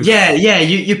like with Yeah.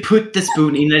 You put the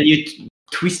spoon in and you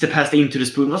twist the pasta into the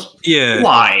spoon. yeah.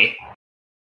 Why?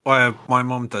 My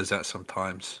mom does that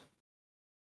sometimes.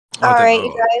 I All don't right, know.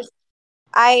 you guys.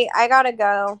 I gotta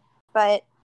go, but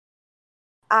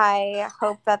I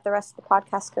hope that the rest of the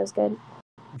podcast goes good.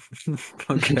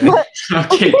 Okay.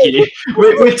 Okay, Kitty.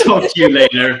 We'll talk to you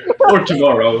later or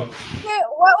tomorrow. Yeah,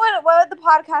 what would the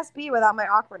podcast be without my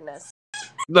awkwardness?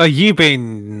 No, you've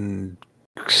been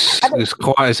as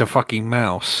quiet as a fucking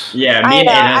mouse. Yeah, me and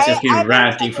I know. Ed has just been I've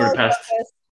ranting for the really past.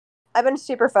 focused. I've been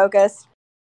super focused.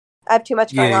 I have too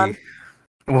much going on.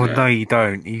 Well, Yeah. no, you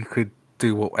don't. You could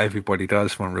do what everybody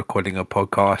does when recording a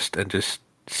podcast and just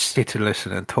sit and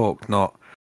listen and talk, not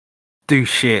do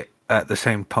shit at the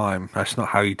same time. That's not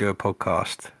how you do a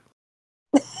podcast.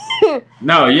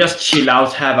 No, just chill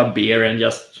out, have a beer, and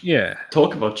just Yeah.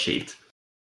 talk about shit.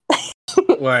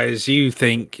 Whereas you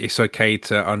think it's okay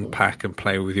to unpack and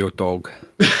play with your dog.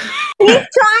 He's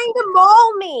trying to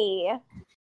maul me. He's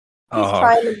Oh,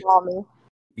 trying to maul me.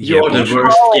 You're yeah, the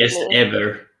worst Oh, guest me.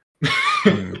 ever.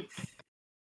 mm.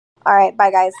 All right,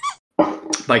 bye guys.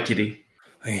 Bye, Kitty.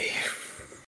 Hey,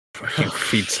 fucking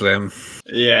feed slim.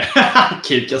 Yeah,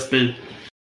 kid, just me.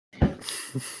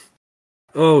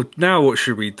 Oh, now what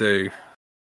should we do?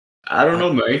 I don't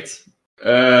know, mate.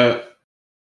 I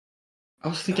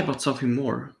was thinking about something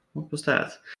more. What was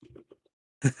that?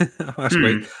 That's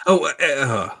great.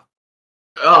 Oh,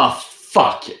 Oh,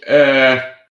 fuck.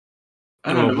 I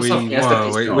don't know. Something else that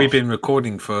pissed me we've off. been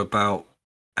recording for about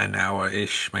an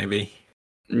hour-ish, maybe.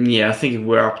 Yeah, I think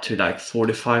we're up to like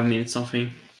 45 minutes,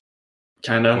 something.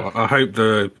 Kind of. Well, I hope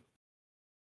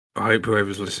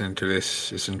whoever's listening to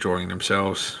this is enjoying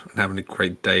themselves and having a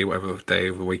great day, whatever day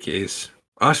of the week it is.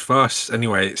 Us for us,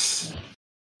 anyway. It's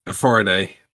a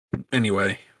Friday,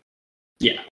 anyway.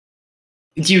 Yeah.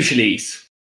 It usually is.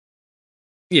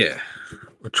 Yeah,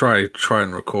 we'll try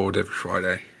and record every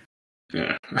Friday.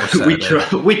 Yeah. Or we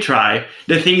Saturday. We try.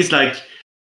 The thing is, like,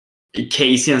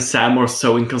 Casey and Sam are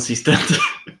so inconsistent.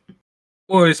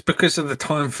 Well, it's because of the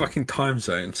fucking time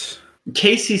zones.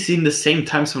 Casey's in the same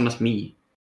time zone as me.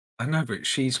 I know, but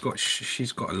she's got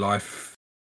a life.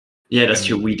 Yeah, that's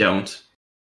true. We don't.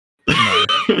 No.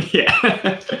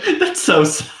 Yeah, that's so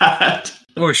sad.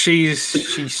 Well, she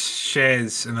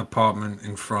shares an apartment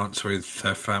in France with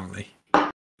her family.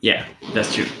 Yeah,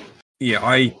 that's true. Yeah,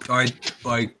 I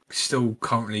still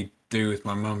currently do with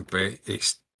my mum, but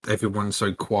it's everyone's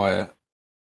so quiet.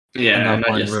 Yeah, in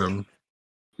my room.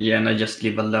 Yeah, and I just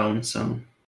live alone, so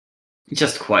it's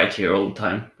just quiet here all the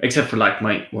time, except for like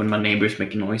when my neighbors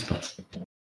make noise. But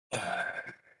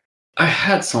I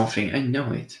had something. I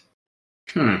know it.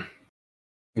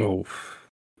 Oh.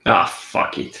 Ah,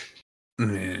 fuck it.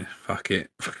 Yeah, fuck it.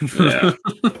 Yeah.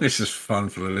 This is fun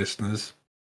for the listeners.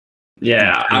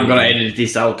 Yeah, I'm gonna edit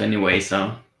this out anyway,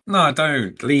 so. No,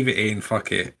 don't. Leave it in.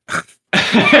 Fuck it.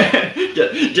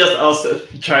 Just us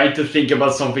trying to think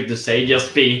about something to say,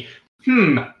 just being,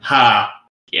 ha,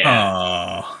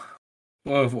 yeah.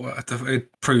 Well,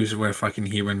 it proves we're fucking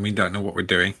human. We don't know what we're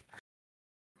doing.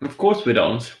 Of course we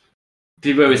don't.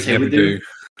 Did we always say we do?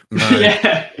 No.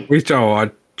 Yeah.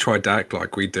 I tried to act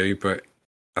like we do, but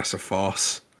that's a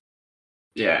farce.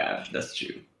 Yeah, that's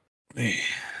true. Yeah.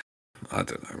 I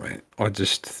don't know, mate. I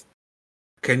just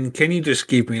can you just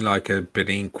give me like £1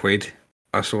 billion?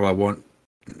 That's all I want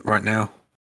right now.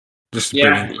 Just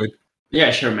 £1 billion. Yeah,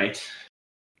 sure, mate.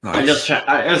 Nice.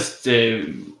 I just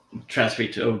transfer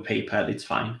it over PayPal. It's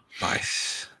fine.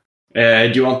 Nice.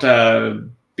 Do you want £1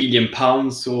 billion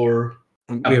or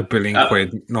 £1 billion?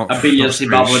 Not $1 billion not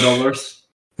Zimbabwe dollars.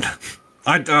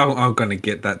 I'm gonna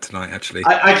get that tonight. Actually,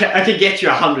 I can get you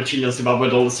 100 trillion Zimbabwe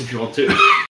dollars if you want to.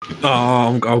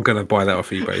 I'm gonna buy that off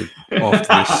eBay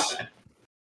after this,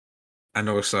 and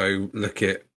also look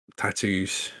at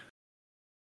tattoos.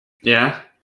 Yeah.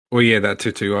 Well, yeah, that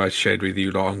tattoo I shared with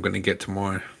you, I'm gonna get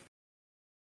tomorrow.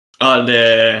 What's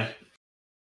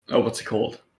it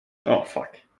called? Oh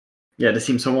fuck. Yeah, the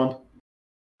Simpson one.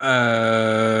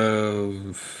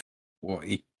 What?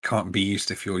 It can't be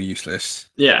used if you're useless.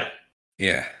 Yeah.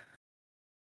 Yeah.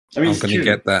 I mean, I'm gonna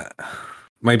get that.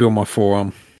 Maybe on my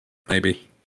forearm. Maybe.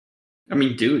 I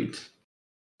mean, do it.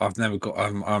 I've never got.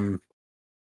 I'm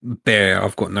bare.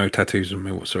 I've got no tattoos on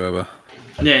me whatsoever.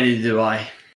 Yeah, neither do I.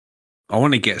 I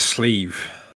want to get a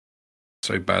sleeve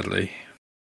so badly,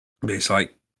 but it's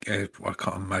like I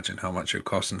can't imagine how much it'll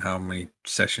cost and how many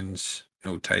sessions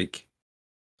it'll take.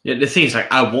 Yeah, the thing is, like,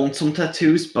 I want some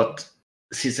tattoos, but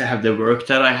since I have the work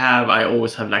that I have, I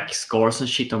always have like scars and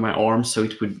shit on my arms, so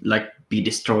it would like be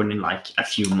destroyed in like a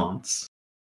few months.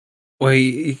 Well,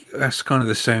 that's kind of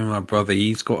the same with my brother.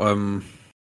 He's got a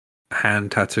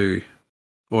hand tattoo,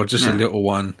 or just a little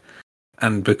one,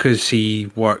 and because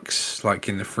he works like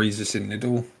in the freezers in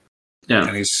Lidl,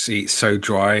 and it's so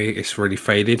dry, it's really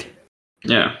faded.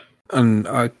 Yeah,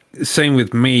 and same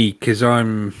with me because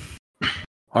I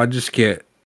just get.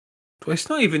 Well, it's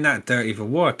not even that dirty for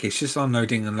work. It's just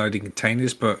unloading and loading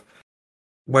containers, but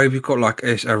where we've got like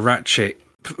a ratchet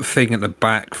thing at the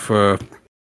back for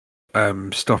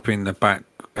stopping the back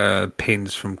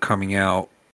pins from coming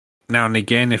out. Now and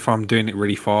again, if I'm doing it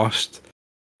really fast,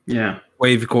 where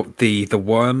you've got the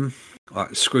worm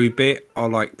like screw bit,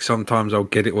 sometimes I'll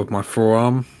get it with my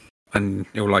forearm, and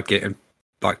it'll like get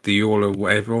like the yawl or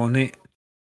whatever on it.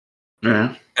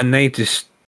 Yeah, and they just.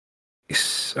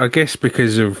 I guess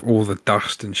because of all the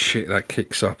dust and shit that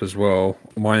kicks up as well,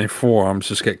 my forearms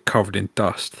just get covered in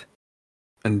dust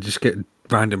and just get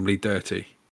randomly dirty.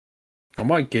 I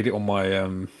might get it on my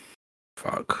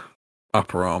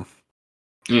upper arm.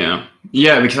 Yeah,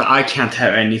 because I can't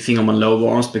have anything on my lower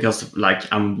arms because like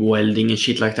I'm welding and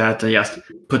shit like that. I just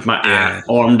put my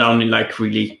arm down in like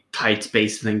really tight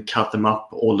space and then cut them up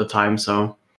all the time.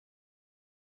 So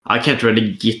I can't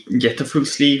really get a full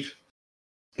sleeve.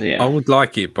 Yeah. I would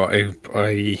like it, but I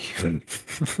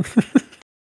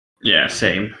Yeah,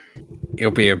 same.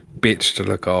 It'll be a bitch to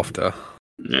look after.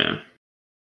 Yeah.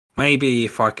 Maybe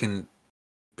if I can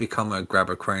become a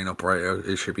grabber crane operator,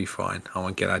 it should be fine. I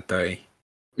won't get that dirty.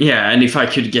 Yeah, and if I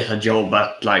could get a job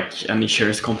at like an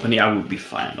insurance company, I would be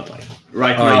fine. But like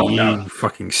right Oh, now, you no.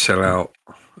 fucking sell out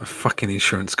a fucking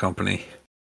insurance company.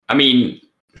 I mean,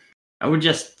 I would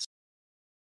just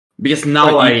because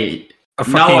now Like, I A now I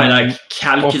fucking like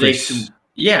calculate. office.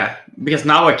 Yeah, because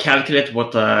now I calculate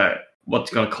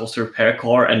what's gonna cost to repair a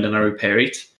car, and then I repair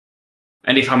it.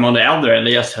 And if I'm on the other end,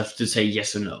 I just have to say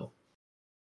yes or no.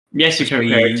 Yes, you can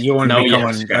repair it. You want No, to you become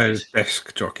have to scrap a it.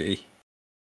 desk jockey.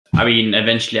 I mean,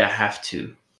 eventually I have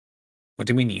to What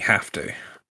do you mean you have to?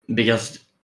 because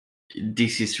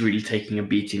this is really taking a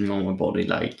beating on my body.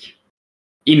 Like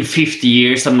in 50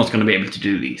 years, I'm not gonna be able to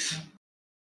do this,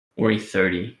 or in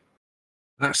 30.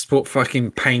 That's what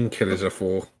fucking painkillers are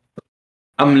for.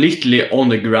 I'm literally on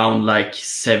the ground like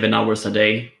 7 hours a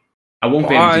day. I won't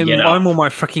be able to get up. I'm on my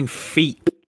fucking feet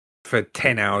for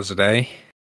 10 hours a day.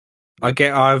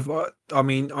 Because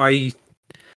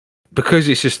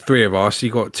it's just three of us,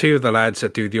 you got two of the lads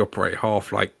that do the operate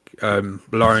half, like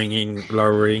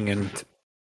lowering and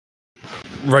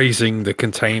raising the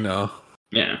container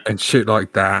Yeah, and shit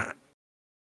like that.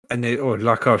 And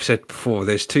like I've said before,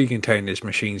 there's two containers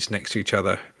machines next to each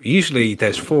other. Usually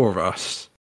there's four of us,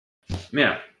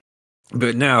 yeah,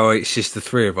 but now it's just the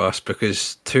three of us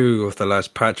because two of the lads,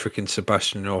 Patrick and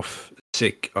Sebastian, are off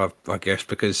sick, I guess,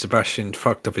 because Sebastian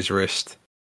fucked up his wrist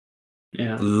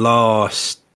yeah.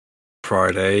 last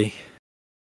Friday,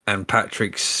 and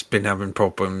Patrick's been having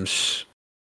problems.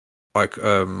 Like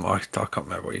I can't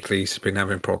remember what he's been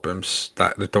having problems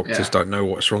that the doctors don't know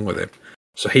what's wrong with him.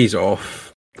 So he's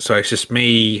off. So it's just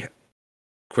me,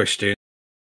 Christian,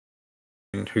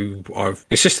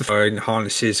 it's just the phone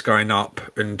harnesses going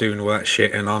up and doing all that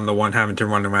shit, and I'm the one having to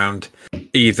run around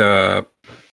either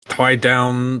tie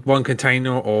down one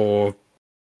container or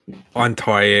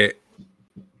untie it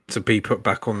to be put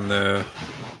back on the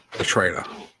trailer.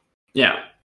 Yeah.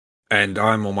 And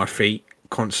I'm on my feet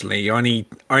constantly. Only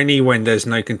when there's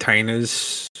no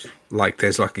containers, like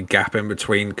there's like a gap in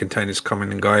between containers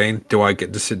coming and going, do I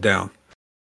get to sit down.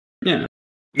 Yeah.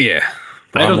 Yeah.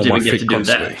 I don't even get to do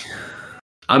that.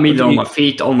 I'm either on my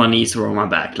feet, on my knees, or on my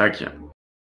back. Like,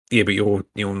 yeah, but you're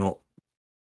not.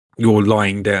 You're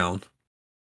lying down.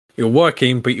 You're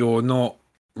working, but you're not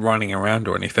running around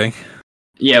or anything.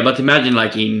 Yeah, but imagine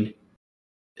like in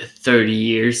 30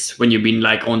 years when you've been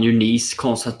like on your knees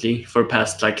constantly for the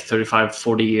past like 35,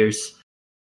 40 years.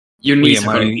 Your knees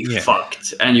are going to be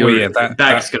fucked, and your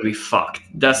back's going to be fucked.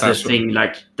 That's the thing.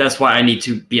 Like, that's why I need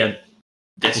to be a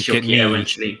desk jockey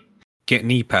eventually. Get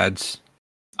knee pads.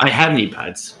 I have knee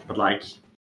pads, but like,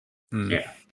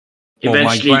 yeah.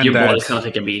 Eventually, your body's going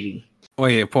to take a beating. Oh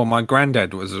yeah, Paul, my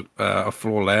granddad was a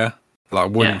floor layer,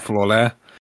 like wooden floor layer.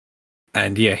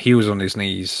 And yeah, he was on his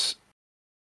knees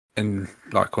and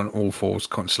like on all fours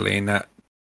constantly in that.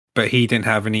 But he didn't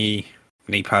have any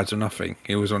knee pads or nothing.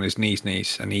 He was on his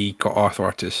knees, and he got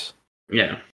arthritis.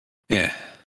 Yeah. Yeah.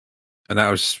 And that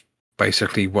was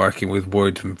basically working with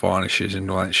wood and varnishes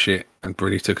and all that shit, and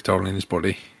really took a toll on his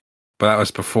body. But that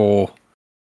was before,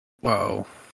 well,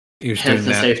 he was Health doing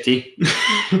and that. safety.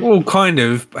 Well, kind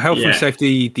of. Health and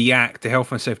Safety, the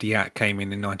Health and Safety Act came in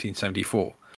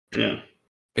 1974. Yeah.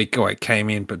 It came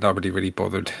in, but nobody really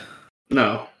bothered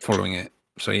following it.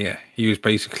 So yeah, he was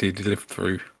basically lived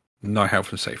through no health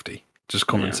and safety, just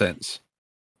common sense.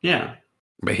 Yeah.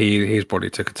 But his body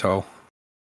took a toll.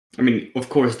 I mean, of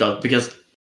course, that because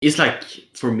it's like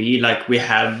for me, like we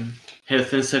have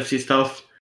health and safety stuff,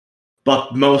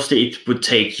 but mostly it would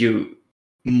take you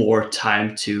more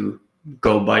time to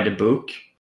go by the book,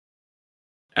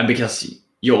 and because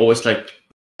you always like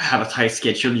have a tight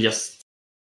schedule, you just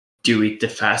do it the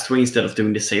fast way instead of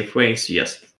doing the safe way. So you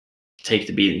just take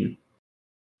the beating.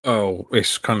 Oh,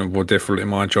 it's kind of more difficult in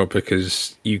my job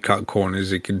because you cut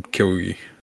corners, it can kill you.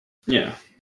 Yeah.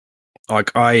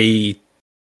 Like I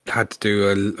had to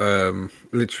do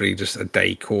literally just a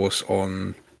day course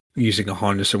on using a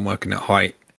harness and working at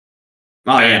height.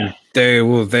 Oh yeah.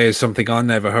 There's something I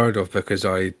never heard of because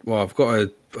I've got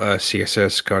a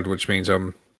CSS card, which means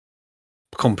I'm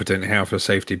competent in health and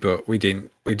safety, but we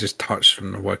just touched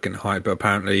on working at height. But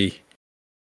apparently,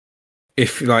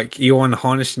 if like you're on a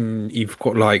harness and you've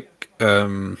got like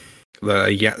the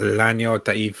lanyard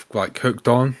that you've like hooked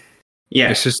on,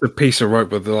 it's just a piece of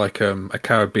rope with like a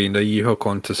carabiner that you hook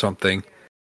onto something,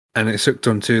 and it's hooked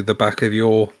onto the back of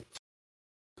your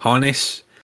harness.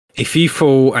 If you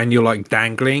fall and you're like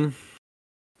dangling,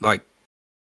 like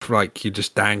you're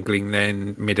just dangling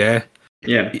then midair,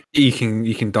 you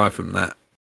can die from that.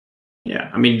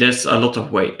 Yeah, I mean, there's a lot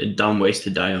of dumb ways to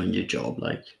die on your job.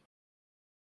 Like,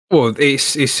 Well,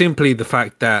 it's simply the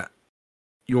fact that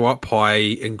you're up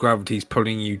high and gravity's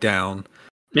pulling you down.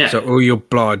 yeah, So all your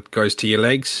blood goes to your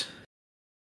legs,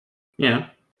 yeah,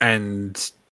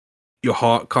 and your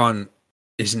heart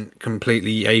isn't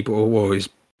completely able, or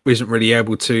isn't really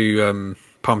able to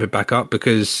pump it back up,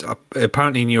 because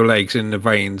apparently in your legs, in the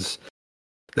veins,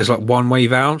 there's like one-way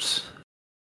valves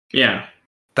yeah.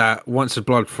 that once the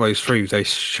blood flows through, they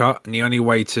shut, and the only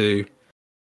way to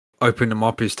open them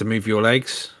up is to move your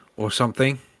legs or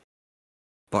something.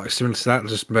 Like similar to that,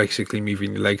 just basically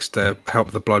moving your legs to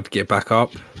help the blood get back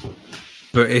up.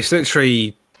 But it's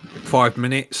literally 5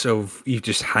 minutes of you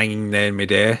just hanging there in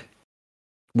midair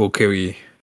will kill you.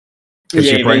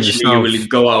 Yeah, eventually you will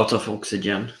go out of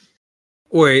oxygen.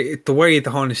 Well, the way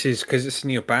the harness is, because it's in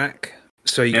your back,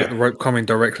 so you got the rope coming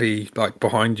directly like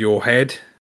behind your head.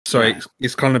 So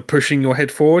it's kind of pushing your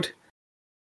head forward.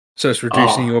 So it's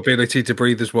reducing your ability to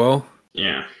breathe as well.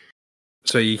 Yeah.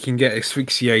 So you can get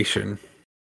asphyxiation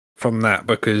from that,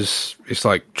 because it's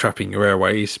like trapping your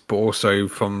airways, but also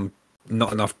from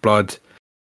not enough blood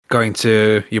going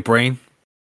to your brain.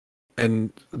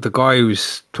 And the guy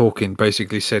who's talking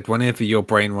basically said whenever your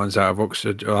brain runs out of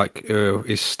oxygen, like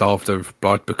is starved of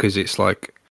blood, because it's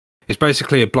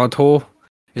basically a blood whore.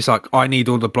 It's like, I need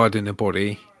all the blood in the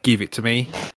body, give it to me.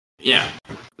 Yeah.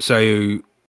 So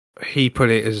he put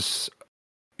it as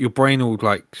your brain will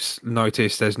like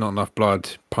notice there's not enough blood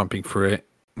pumping through it,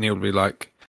 and he'll be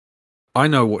like, I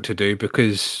know what to do,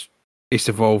 because it's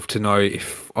evolved to know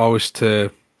if I was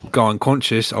to go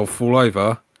unconscious, I'll fall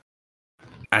over,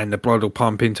 and the blood will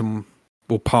pump into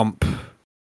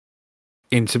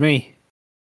me.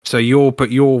 So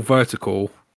you're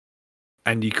vertical,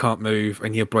 and you can't move,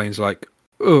 and your brain's like,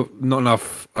 oh, not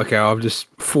enough. Okay, I'll just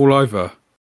fall over,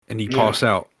 and you pass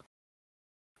out.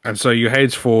 And so your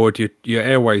head's forward, your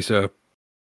airways are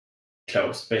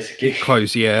closed, basically.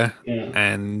 Closed, yeah.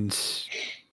 And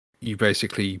you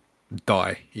basically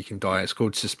die. You can die. It's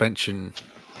called suspension.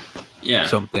 Yeah.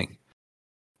 Something.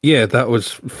 Yeah, that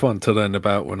was fun to learn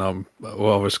about when I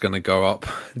was going to go up.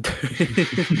 Do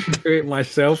it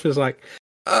myself. It's like,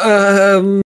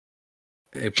 but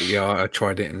yeah, I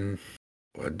tried it, and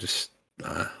I just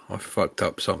I fucked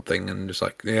up something, and just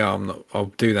like,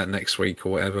 I'll do that next week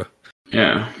or whatever.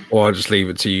 Yeah. Or I'll just leave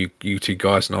it to you two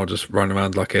guys, and I'll just run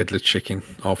around like a headless chicken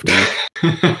after you.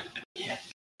 Yeah.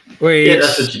 Well, yeah,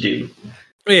 that's what you do.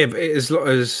 Yeah, but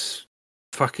as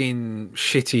fucking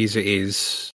shitty as it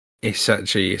is, it's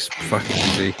fucking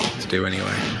easy to do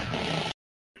anyway.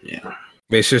 Yeah.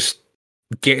 But it's just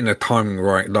getting the timing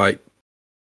right. Like,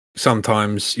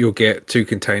 sometimes you'll get 2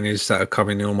 containers that are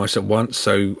coming in almost at once,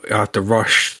 so I have to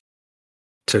rush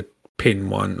to pin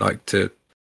one, like to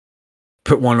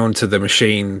put one onto the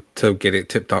machine to get it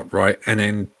tipped up right, and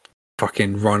then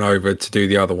fucking run over to do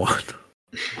the other one.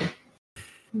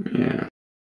 Yeah.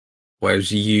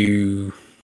 Whereas you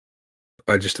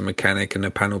are just a mechanic and a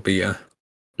panel beater.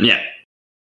 Yeah.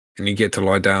 And you get to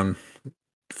lie down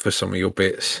for some of your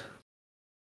bits.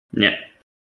 Yeah.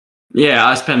 Yeah,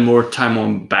 I spend more time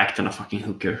on back than a fucking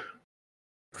hooker.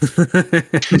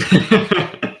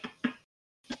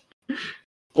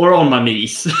 Or on my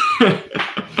knees.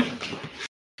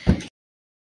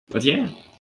 But yeah.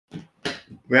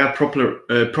 We have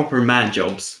proper man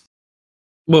jobs.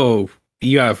 Well,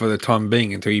 you have for the time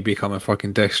being until you become a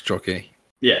fucking desk jockey.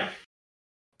 Yeah.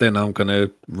 Then I'm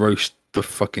gonna roast the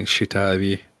fucking shit out of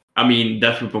you. I mean,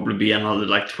 that will probably be another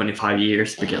like 25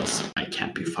 years, because I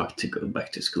can't be fucked to go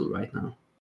back to school right now.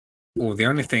 Well, the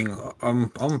only thing, I'm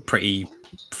pretty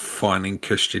fine and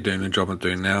cushy doing the job I'm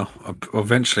doing now.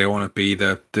 Eventually, I want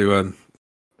to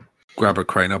grab a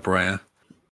crane operator.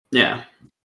 Yeah.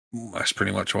 That's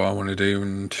pretty much what I want to do,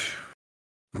 and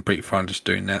I'm pretty fine just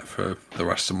doing that for the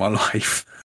rest of my life.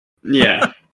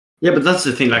 Yeah. Yeah, but that's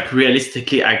the thing. Like,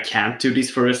 realistically, I can't do this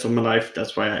for the rest of my life.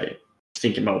 That's why I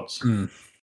think about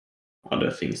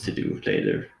other things to do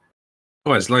later.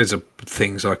 Well, there's loads of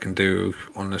things I can do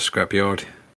on the scrapyard.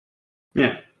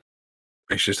 Yeah.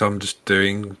 It's just I'm just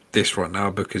doing this right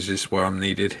now because it's where I'm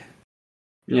needed.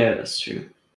 Yeah, that's true.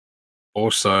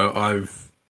 Also, I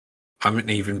haven't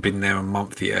even been there a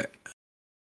month yet.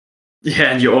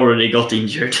 Yeah, and you already got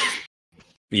injured.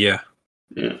 Yeah.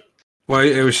 Yeah. Well,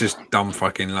 it was just dumb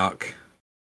fucking luck.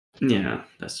 Yeah,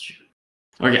 that's true.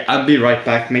 Okay, I'll be right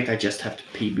back, mate. I just have to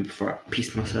pee before I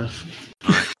piss myself.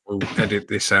 We'll edit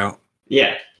this out.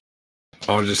 Yeah.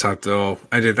 I'll just have to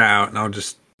edit that out, and I'll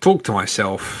just talk to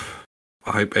myself.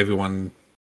 I hope everyone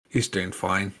is doing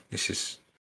fine. This is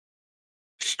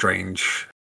strange,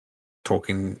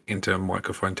 talking into a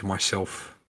microphone to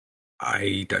myself.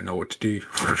 I don't know what to do.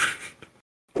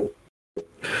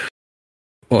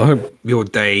 Well, I hope your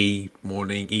day,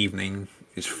 morning, evening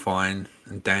is fine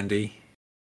and dandy.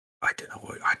 I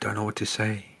don't know what to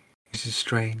say. This is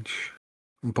strange.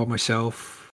 I'm by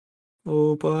myself.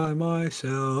 All by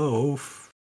myself.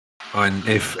 And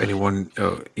if anyone,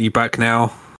 you back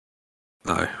now?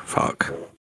 No, fuck.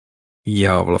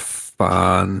 Jävla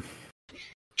fan.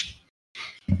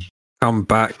 Come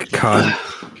back, cunt.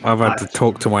 I've had to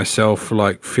talk to myself for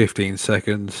like 15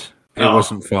 seconds. It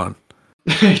wasn't fun.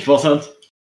 It wasn't?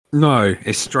 No,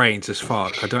 it's strange as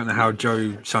fuck. I don't know how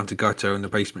Joe Santagato in the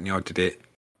basement yard did it.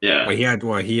 Yeah.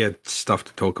 Well, he had stuff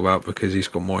to talk about because he's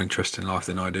got more interest in life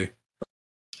than I do.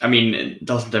 I mean,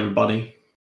 doesn't everybody?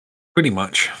 Pretty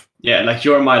much. Yeah, like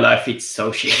You're My Life, it's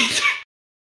so shit.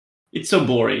 It's so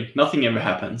boring. Nothing ever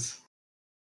happens.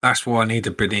 That's why I need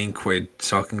 $1 billion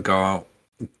so I can go out,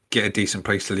 get a decent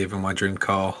place to live in my dream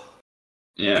car.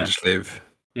 Yeah. And just live.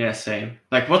 Yeah, same.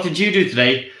 Like, what did you do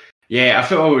today? Yeah, I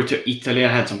flew over to Italy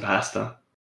and had some pasta.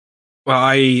 Well,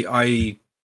 I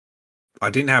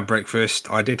didn't have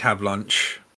breakfast. I did have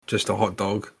lunch. Just a hot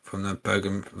dog from the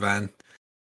burger van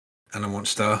and a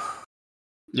Monster.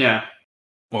 Yeah.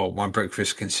 Well, my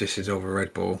breakfast consisted of a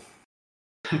Red Bull.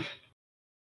 And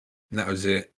that was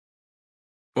it.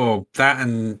 Oh, that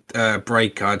and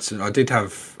break. I did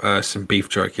have some beef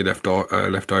jerky left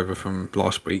over from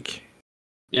last week.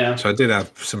 Yeah. So I did have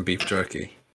some beef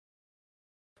jerky.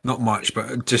 Not much,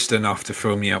 but just enough to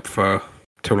fill me up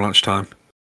till lunchtime.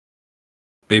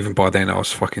 But even by then, I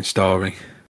was fucking starving.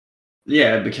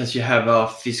 Yeah, because you have a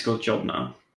physical job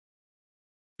now.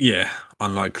 Yeah,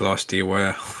 unlike last year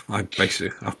where I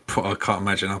can't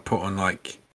imagine, I put on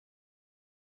like,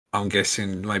 I'm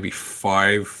guessing maybe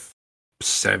 5-7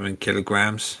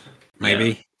 kilograms, maybe.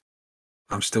 Yeah.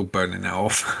 I'm still burning that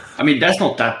off. I mean, that's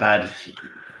not that bad.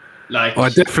 Like, I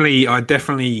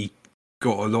definitely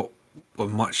got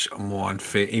much more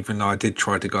unfit, even though I did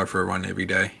try to go for a run every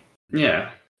day.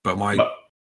 Yeah. But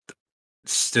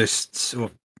it's just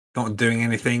sort of not doing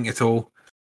anything at all.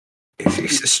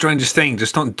 It's the strangest thing,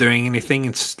 just not doing anything.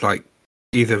 It's like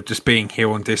either just being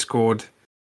here on Discord,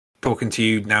 talking to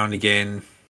you now and again,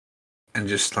 and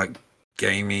just like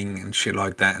gaming and shit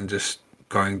like that, and just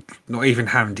going, not even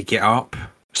having to get up,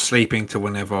 sleeping to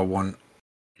whenever I want.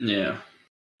 Yeah.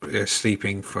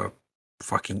 Sleeping for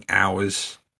fucking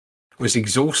hours was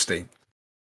exhausting.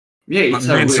 Yeah, it's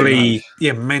like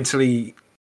mentally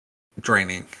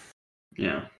draining.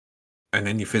 Yeah. And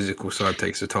then your physical side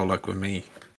takes a toll, like with me.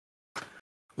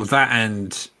 Well, that,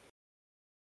 and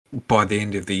by the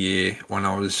end of the year, when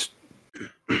I was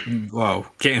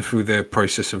getting through the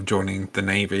process of joining the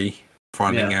Navy,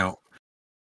 finding out,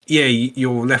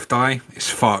 your left eye is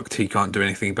fucked, you can't do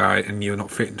anything about it, and you're not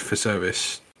fit for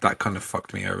service. That kind of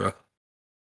fucked me over.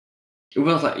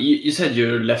 Well, like, you said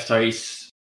your left eye is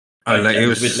a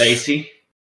bit lazy.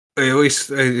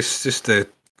 It's just a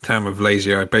term of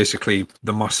lazy eye. Basically,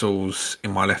 the muscles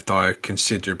in my left eye are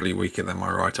considerably weaker than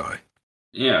my right eye.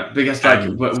 Yeah, because like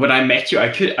when I met you, I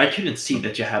couldn't see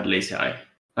that you had lazy eye.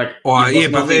 Like, I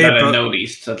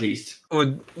noticed at least.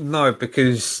 Well, no,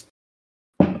 because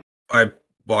I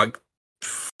like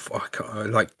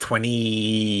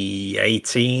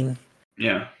 2018.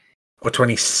 Yeah. Or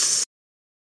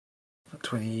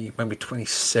maybe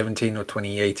 2017 or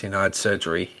 2018. I had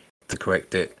surgery to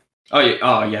correct it. You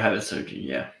had a surgery,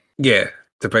 yeah. Yeah,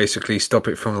 to basically stop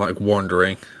it from like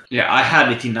wandering. Yeah, I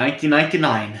had it in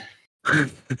 1999.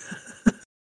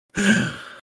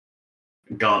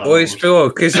 God, well, it's still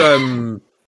because I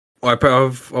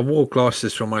wore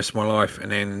glasses for most of my life,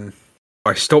 and then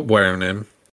I stopped wearing them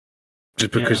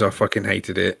just because I fucking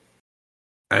hated it.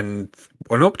 And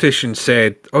an optician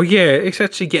said, "Oh yeah, it's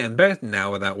actually getting better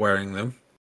now without wearing them."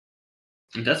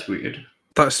 That's weird.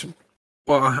 That's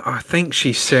well, I think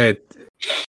she said.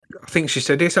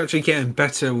 It's actually getting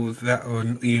better with that, or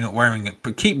you not wearing it,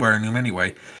 but keep wearing them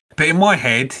anyway. But in my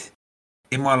head,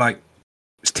 in my like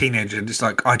teenager, it's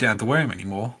like I don't have to wear them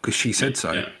anymore because she said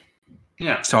so.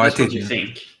 Yeah. So that's I didn't. What you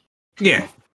think? Yeah.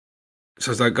 So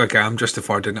I was like, okay, I'm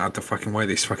justified. I didn't have to fucking wear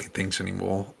these fucking things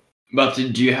anymore. But do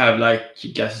you have like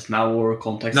glasses now or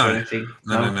contacts or anything?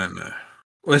 No.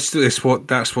 Well, that's what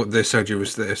the surgery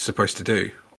was supposed to do.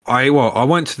 I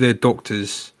went to the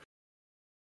doctors.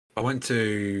 I went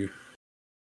to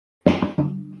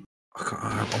an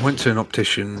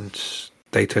optician's.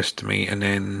 They tested me, and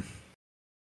then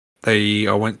I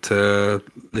went to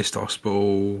Lister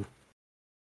Hospital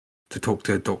to talk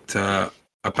to a doctor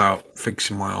about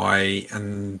fixing my eye,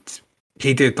 and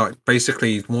he did like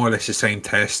basically more or less the same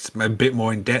test, a bit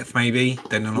more in depth maybe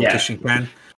than an optician can.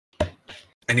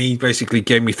 And he basically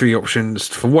gave me 3 options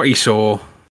for what he saw.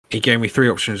 He gave me 3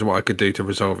 options of what I could do to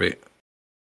resolve it.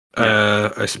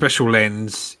 A special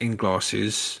lens in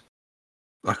glasses,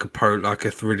 like a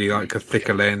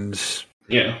thicker lens.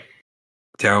 Yeah.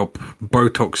 To help.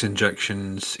 Botox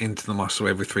injections into the muscle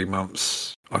every 3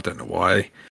 months. I don't know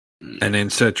why. And then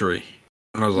surgery.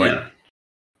 And I was like,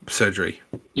 surgery.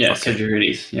 Yeah, surgery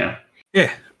it is. Yeah.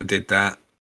 Yeah, I did that.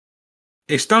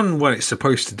 It's done what it's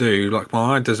supposed to do. Like,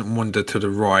 my eye doesn't wander to the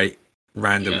right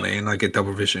randomly, and I get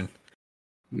double vision.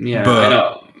 Yeah, but, I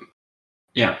know.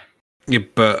 Yeah. Yeah,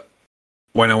 but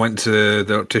when I went to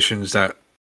the opticians that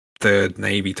the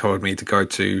Navy told me to go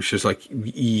to, she was like,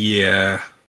 yeah,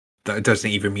 that doesn't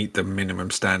even meet the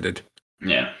minimum standard.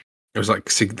 Yeah. It was like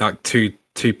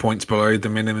 2 points below the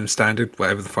minimum standard,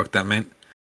 whatever the fuck that meant.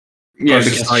 Yeah,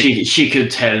 because she could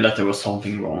tell that there was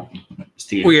something wrong.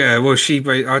 Still. Well, yeah, well,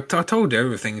 I told her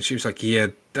everything. She was like, yeah,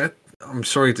 that, I'm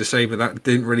sorry to say, but that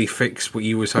didn't really fix what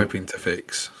you was hoping to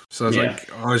fix. So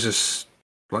I was just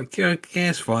like, yeah,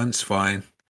 it's fine.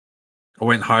 I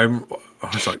went home.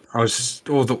 I was just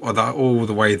all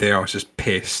the way there. I was just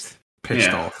pissed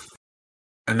off.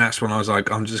 And that's when I was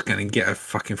like, I'm just going to get a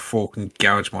fucking fork and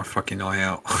gouge my fucking eye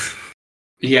out.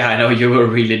 Yeah, I know you were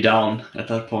really down at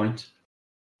that point.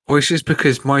 Well, it's just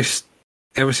because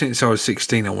ever since I was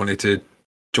 16, I wanted to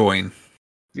join.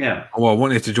 Yeah. Well, I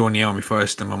wanted to join the army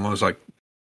first, and my mum was like,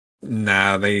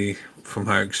 nah, from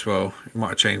Hoax, well, it might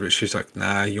have changed, but she's like,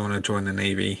 nah, you want to join the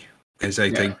Navy, as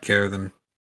they take care of them,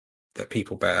 their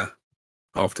people better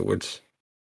afterwards.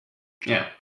 Yeah.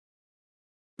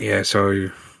 Yeah,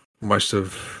 so most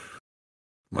of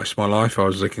my life, I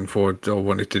was looking forward, I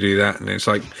wanted to do that, and it's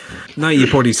like, no, your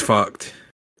body's fucked.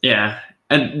 Yeah.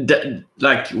 And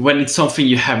like when it's something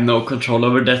you have no control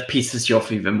over, that pisses you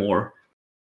off even more.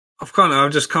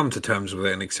 I've just come to terms with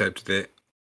it and accepted it.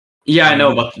 Yeah, I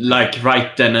know, but like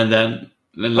right then and then,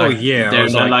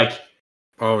 like,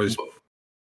 I was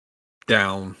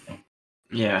down.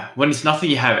 Yeah, when it's nothing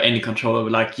you have any control over,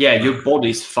 like, yeah, your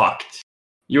body's fucked.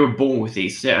 You were born with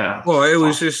these, yeah. Well, it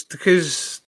was just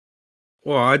because,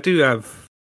 I do have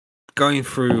going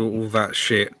through all that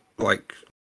shit. Like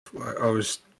I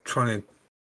was trying to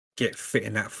get fit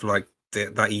in that for like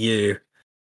that year,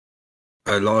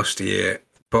 last year.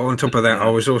 But on top of that, I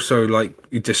was also like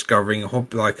discovering a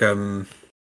hobby. Like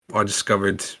I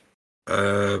discovered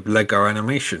Lego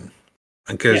animation,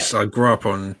 and because I grew up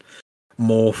on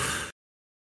Morph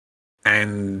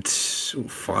and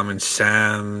Fireman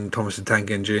Sam, Thomas the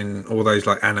Tank Engine, all those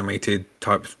like animated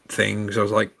type things. I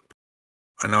was like,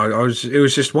 and it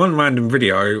was just one random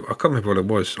video. I can't remember what it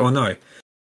was. Oh no.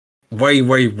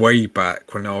 Way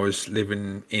back when I was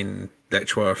living in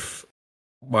Letchworth,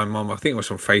 my mum, I think it was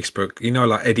on Facebook, you know,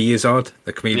 like Eddie Izzard,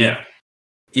 the comedian.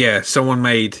 Yeah, someone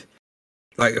made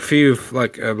like a few of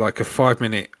like a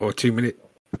 5-minute or 2-minute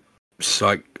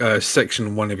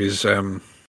section, one of his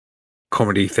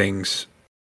comedy things,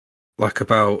 like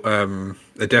about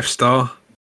the Death Star,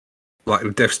 like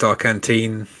the Death Star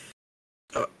canteen.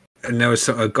 And there was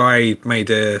a guy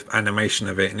made an animation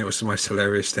of it, and it was the most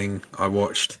hilarious thing I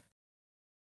watched.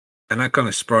 And that kind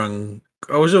of sprung.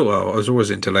 I was always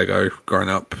into Lego growing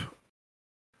up,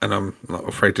 and I'm not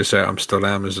afraid to say I'm still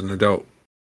am as an adult.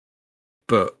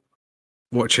 But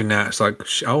watching that, it's like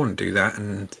I want to do that.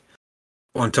 And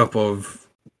on top of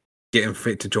getting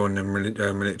fit to join the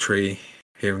military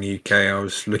here in the UK, I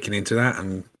was looking into that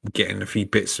and getting a few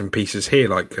bits and pieces here,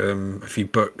 like a few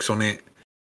books on it.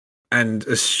 And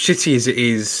as shitty as it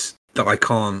is that I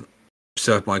can't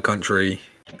serve my country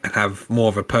and have more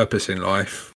of a purpose in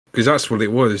life, because that's what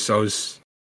it was. I was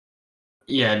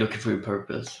looking for a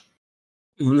purpose.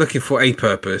 Looking for a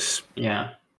purpose.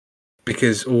 Yeah.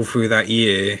 Because all through that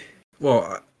year,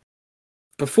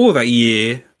 before that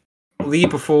year, the year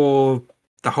before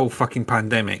the whole fucking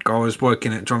pandemic, I was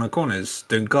working at John O'Connor's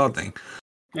doing gardening.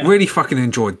 Yeah. Really fucking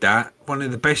enjoyed that. One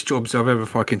of the best jobs I've ever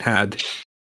fucking had.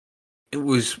 It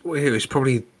was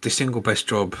probably the single best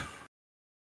job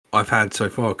I've had so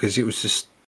far, because it was just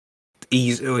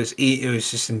easy. It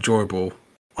was just enjoyable.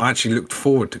 I actually looked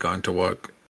forward to going to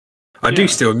work. I do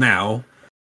still now,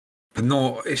 but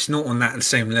it's not on that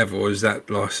same level as that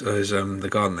the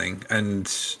gardening.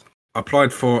 And I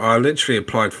literally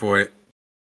applied for it,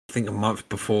 I think a month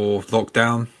before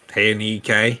lockdown here in the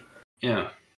UK. Yeah.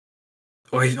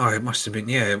 It must have been,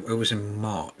 it was in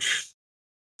March.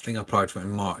 I think I applied for it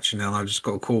in March, and then I just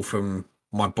got a call from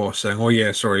my boss saying, "Oh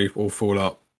yeah, sorry, all full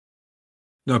up.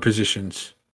 No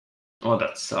positions." Oh,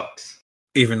 that sucks.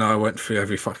 Even though I went through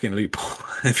every fucking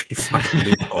loophole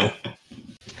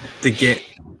to get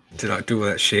to like do all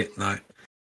that shit. No.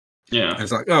 Yeah.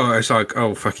 It's like,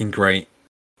 oh, fucking great.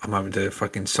 I'm having to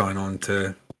fucking sign on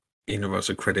to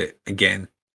Universal Credit again.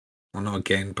 Well, not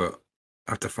again, but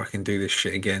I have to fucking do this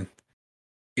shit again.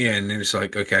 Yeah, and then it's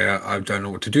like, okay, I don't know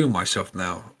what to do with myself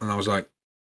now. And I was like,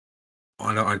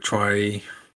 why don't I try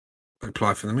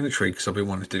apply for the military, because I've been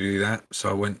wanting to do that. So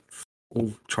I went,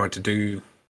 tried to do,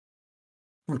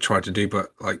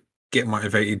 but like get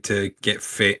motivated to get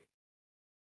fit.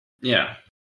 Yeah.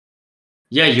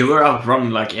 Yeah, you were out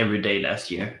running like every day last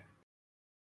year.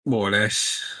 More or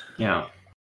less. Yeah.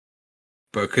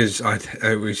 Because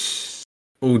it was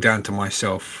all down to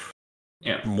myself.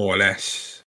 Yeah. More or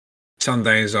less. Some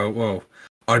days I'll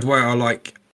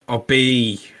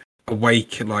be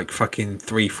awake at like fucking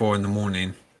 3-4 in the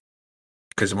morning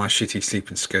because of my shitty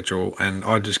sleeping schedule, and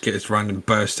I'll just get this random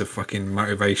burst of fucking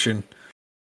motivation.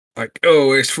 Like,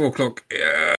 oh, it's 4 o'clock.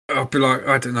 Yeah. I'll be like,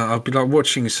 I don't know. I'll be like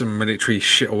watching some military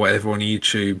shit or whatever on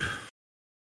YouTube,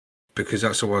 because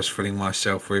that's all I was filling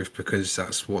myself with, because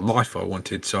that's what life I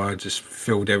wanted. So I just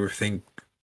filled everything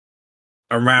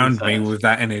around me with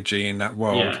that energy in that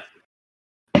world. Yeah.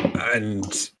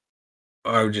 And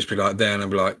I would just be like there, and I'd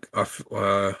be like,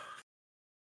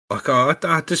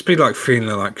 I'd just be like feeling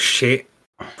like shit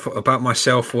about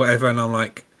myself or whatever. And I'm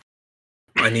like,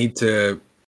 I need to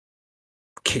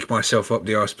kick myself up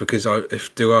the arse, because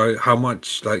how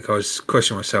much, like, I was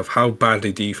questioning myself, how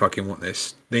badly do you fucking want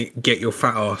this? Get your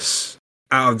fat ass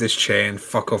out of this chair and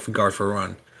fuck off and go for a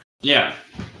run. Yeah.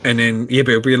 And then, yeah,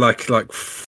 but it'll be like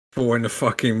 4 in the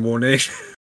fucking morning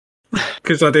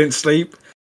because I didn't sleep.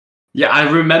 Yeah, I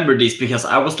remember this because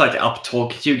I was like up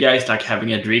talking to you guys, like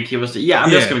having a drink. He was, I'm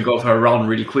just gonna go for a run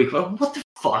really quick. Well, what the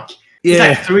fuck? Yeah.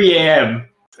 It's like 3 a.m.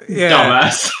 Yeah.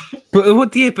 Dumbass. But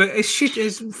what? Yeah, but as shit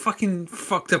as fucking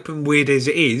fucked up and weird as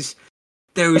it is,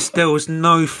 there was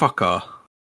no fucker.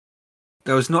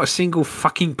 There was not a single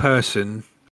fucking person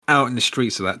out in the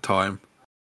streets at that time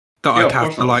that I'd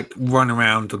have to like run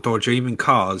around or dodge, or even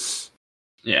cars.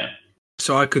 Yeah.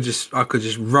 So I could just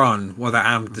run while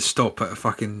I am to stop at a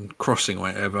fucking crossing or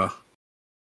whatever.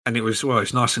 And it's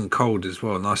nice and cold as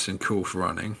well, nice and cool for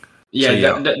running. Yeah,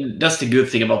 so, that's the good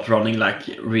thing about running like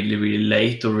really, really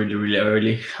late or really, really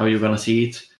early, how you're gonna see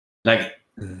it. Like,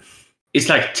 it's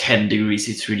like 10 degrees,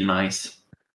 it's really nice.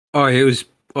 Oh, it was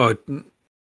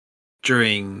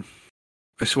during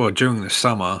the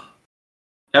summer.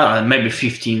 Yeah, maybe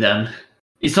 15 then.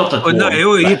 It's not that warm. No,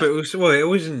 but it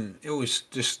wasn't. It was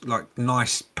just like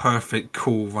nice, perfect,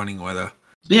 cool running weather.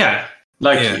 Yeah,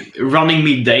 running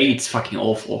midday, it's fucking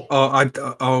awful.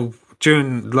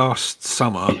 During last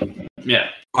summer, yeah,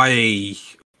 I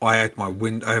had my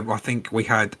window. I think we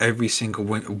had every single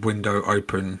window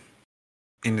open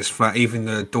in this flat, even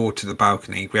the door to the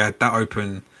balcony. We had that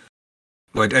open.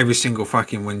 We had every single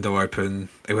fucking window open.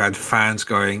 We had fans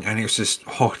going, and it was just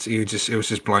hot. It was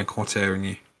just blowing hot air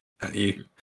at you.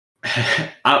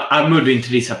 I moved into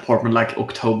this apartment like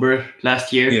October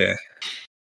last year. Yeah,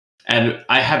 and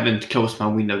I haven't closed my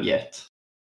window yet.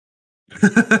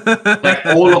 Like,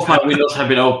 all of my windows have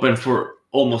been open for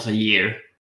almost a year.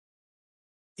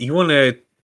 You want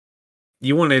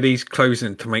these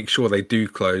closing to make sure they do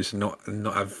close, and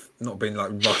not been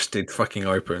like rusted fucking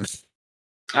open.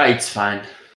 It's fine.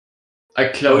 I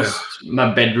closed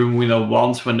my bedroom window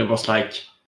once when there was like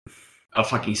a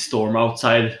fucking storm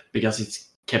outside, because it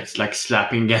kept like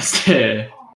slapping against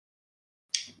the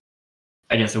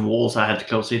walls. I had to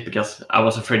close it because I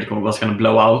was afraid it was going to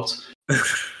blow out.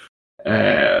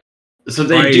 So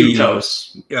they do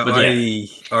close. Yeah,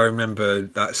 I remember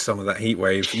that some of that heat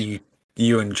wave.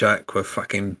 You and Jack were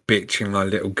fucking bitching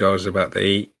like little girls about the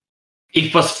heat.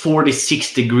 It was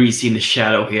 46 degrees in the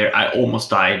shadow here. I almost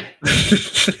died.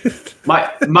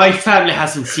 My family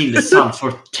hasn't seen the sun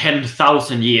for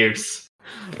 10,000 years.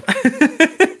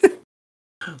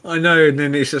 I know, and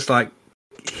then it's just like,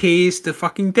 here's the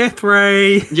fucking death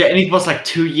ray. Yeah, and it was like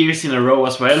 2 years in a row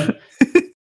as well.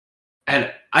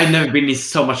 And I've never been in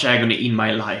so much agony in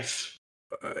my life.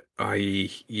 I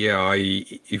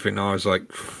was like,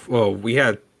 well, we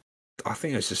had, I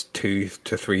think it was just 2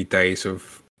 to 3 days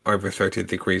of over 30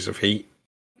 degrees of heat.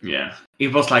 Yeah,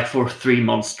 it was like for 3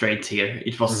 months straight here.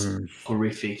 It was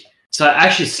horrific. So I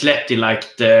actually slept in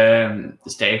like the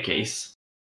staircase.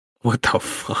 What the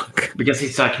fuck? Because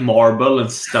it's like marble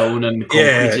and stone and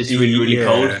concrete is really, really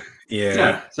cold.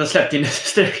 Yeah. So I slept in the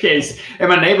staircase, and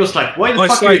my neighbor's like, "Why the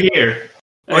fuck are you here?"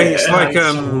 It's like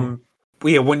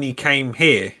when you came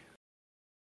here,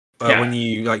 when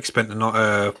you like spent the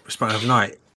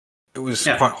night, it was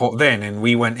quite hot then, and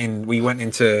we went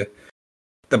into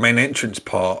the main entrance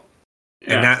part,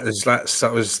 and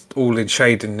that was all in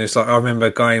shade. And it's like, I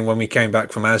remember when we came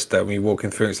back from Asda, and we were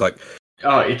walking through, it's like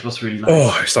Oh, it was really nice.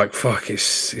 Oh, it's like fuck.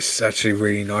 It's actually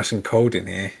really nice and cold in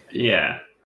here. Yeah.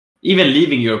 Even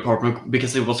leaving your apartment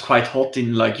because it was quite hot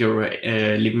in like your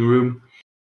living room.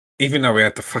 Even though we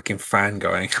had the fucking fan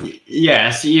going.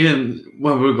 Yes, even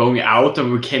when we were going out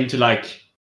and we came to like,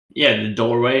 the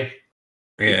doorway.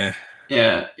 Yeah.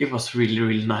 Yeah, it was really,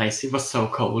 really nice. It was so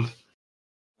cold.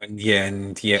 And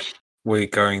yet we're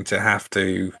going to have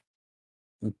to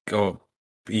go.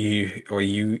 You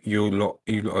lot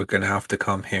are going to have to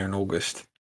come here in August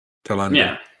to London.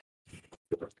 Yeah.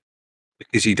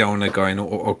 Because you don't want to go in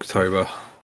October.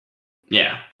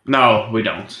 Yeah. No, we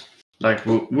don't. Like,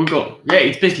 we'll go. Yeah,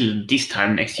 it's basically this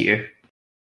time next year.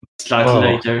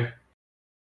 Slightly later.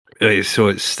 So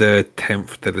it's the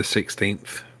 10th to the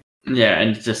 16th. Yeah,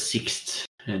 and it's the 6th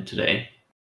today.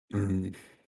 Mm,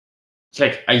 It's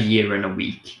like a year and a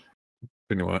week.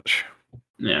 pretty much.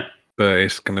 Yeah. But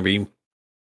it's going to be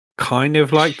kind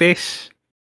of like this.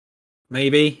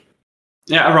 Maybe.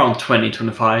 Yeah, around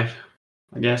 2025,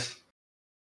 I guess.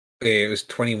 It was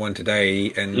 21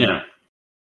 today, and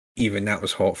even that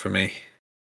was hot for me.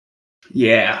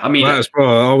 Yeah, I mean, it's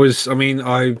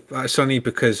only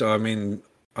because I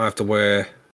have to wear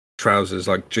trousers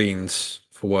like jeans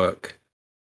for work.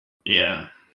 Yeah,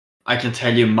 I can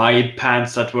tell you my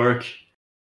pants at work,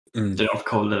 they're not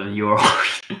colder than yours.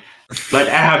 Like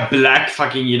I have black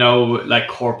fucking, like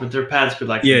carpenter pants with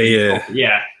like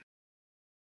yeah.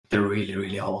 They're really,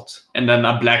 really hot. And then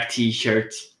a black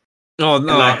t-shirt. Oh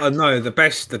no, no! The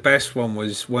best one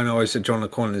was when I was at John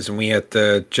O'Connor's and we had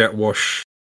the jet wash,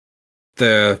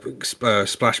 the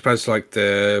splash pads, like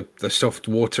the soft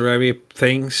water area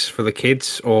things for the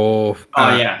kids, or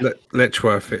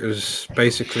Letchworth. It was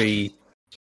basically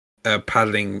a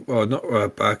paddling, well, not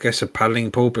I guess a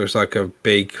paddling pool, but it was like a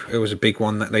big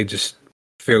one that they just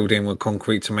filled in with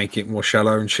concrete to make it more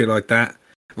shallow and shit like that.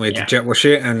 We had to jet wash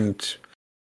it, and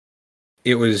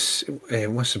it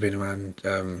must have been around.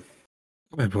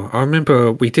 I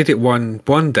remember we did it one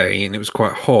day and it was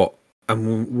quite hot,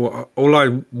 and all I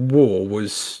wore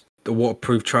was the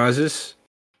waterproof trousers.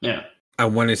 Yeah.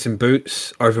 And when it's in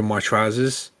boots over my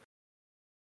trousers,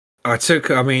 they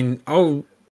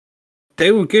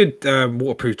were good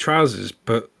waterproof trousers,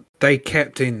 but they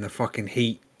kept in the fucking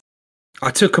heat.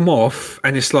 I took them off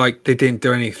and it's like they didn't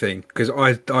do anything because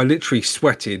I literally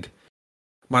sweated.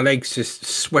 My legs just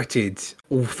sweated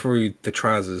all through the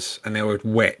trousers, and they were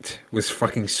wet with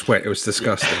fucking sweat. It was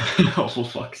disgusting. Oh, for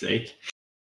fuck's sake.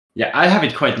 Yeah, I have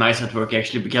it quite nice at work,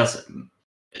 actually, because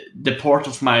the part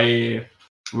of my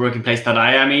working place that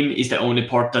I am in is the only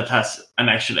part that has an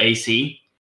actual AC.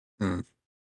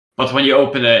 But when you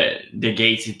open the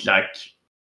gates, it like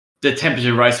the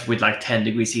temperature rises with like 10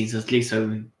 degrees instantly,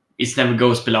 so it never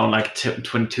goes below like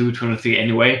 22, 23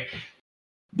 anyway.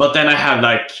 But then I have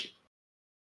like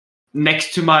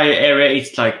next to my area,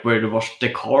 it's like where they wash the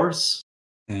cars.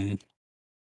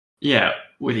 Yeah,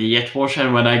 with the jet wash,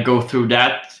 and when I go through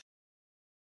that,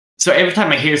 so every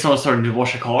time I hear someone starting to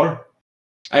wash a car,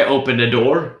 I open the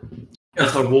door and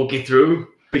start walking through,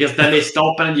 because then they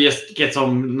stop and you just get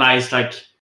some nice like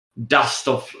dust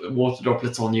of water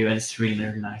droplets on you, and it's really,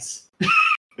 really nice.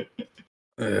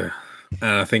 And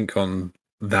I think on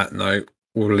that note,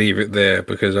 we'll leave it there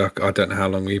because I don't know how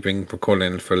long we've been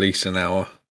recording, for at least an hour.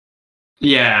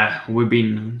 Yeah, we've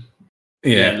been.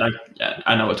 An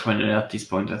hour 20 at this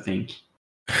point, I think.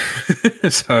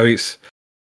 So it's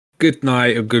good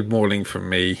night or good morning from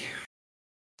me.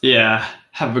 Yeah,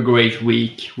 have a great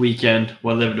weekend,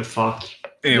 whatever the fuck.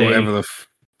 Yeah, whatever the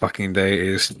fucking day it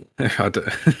is.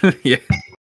 Yeah.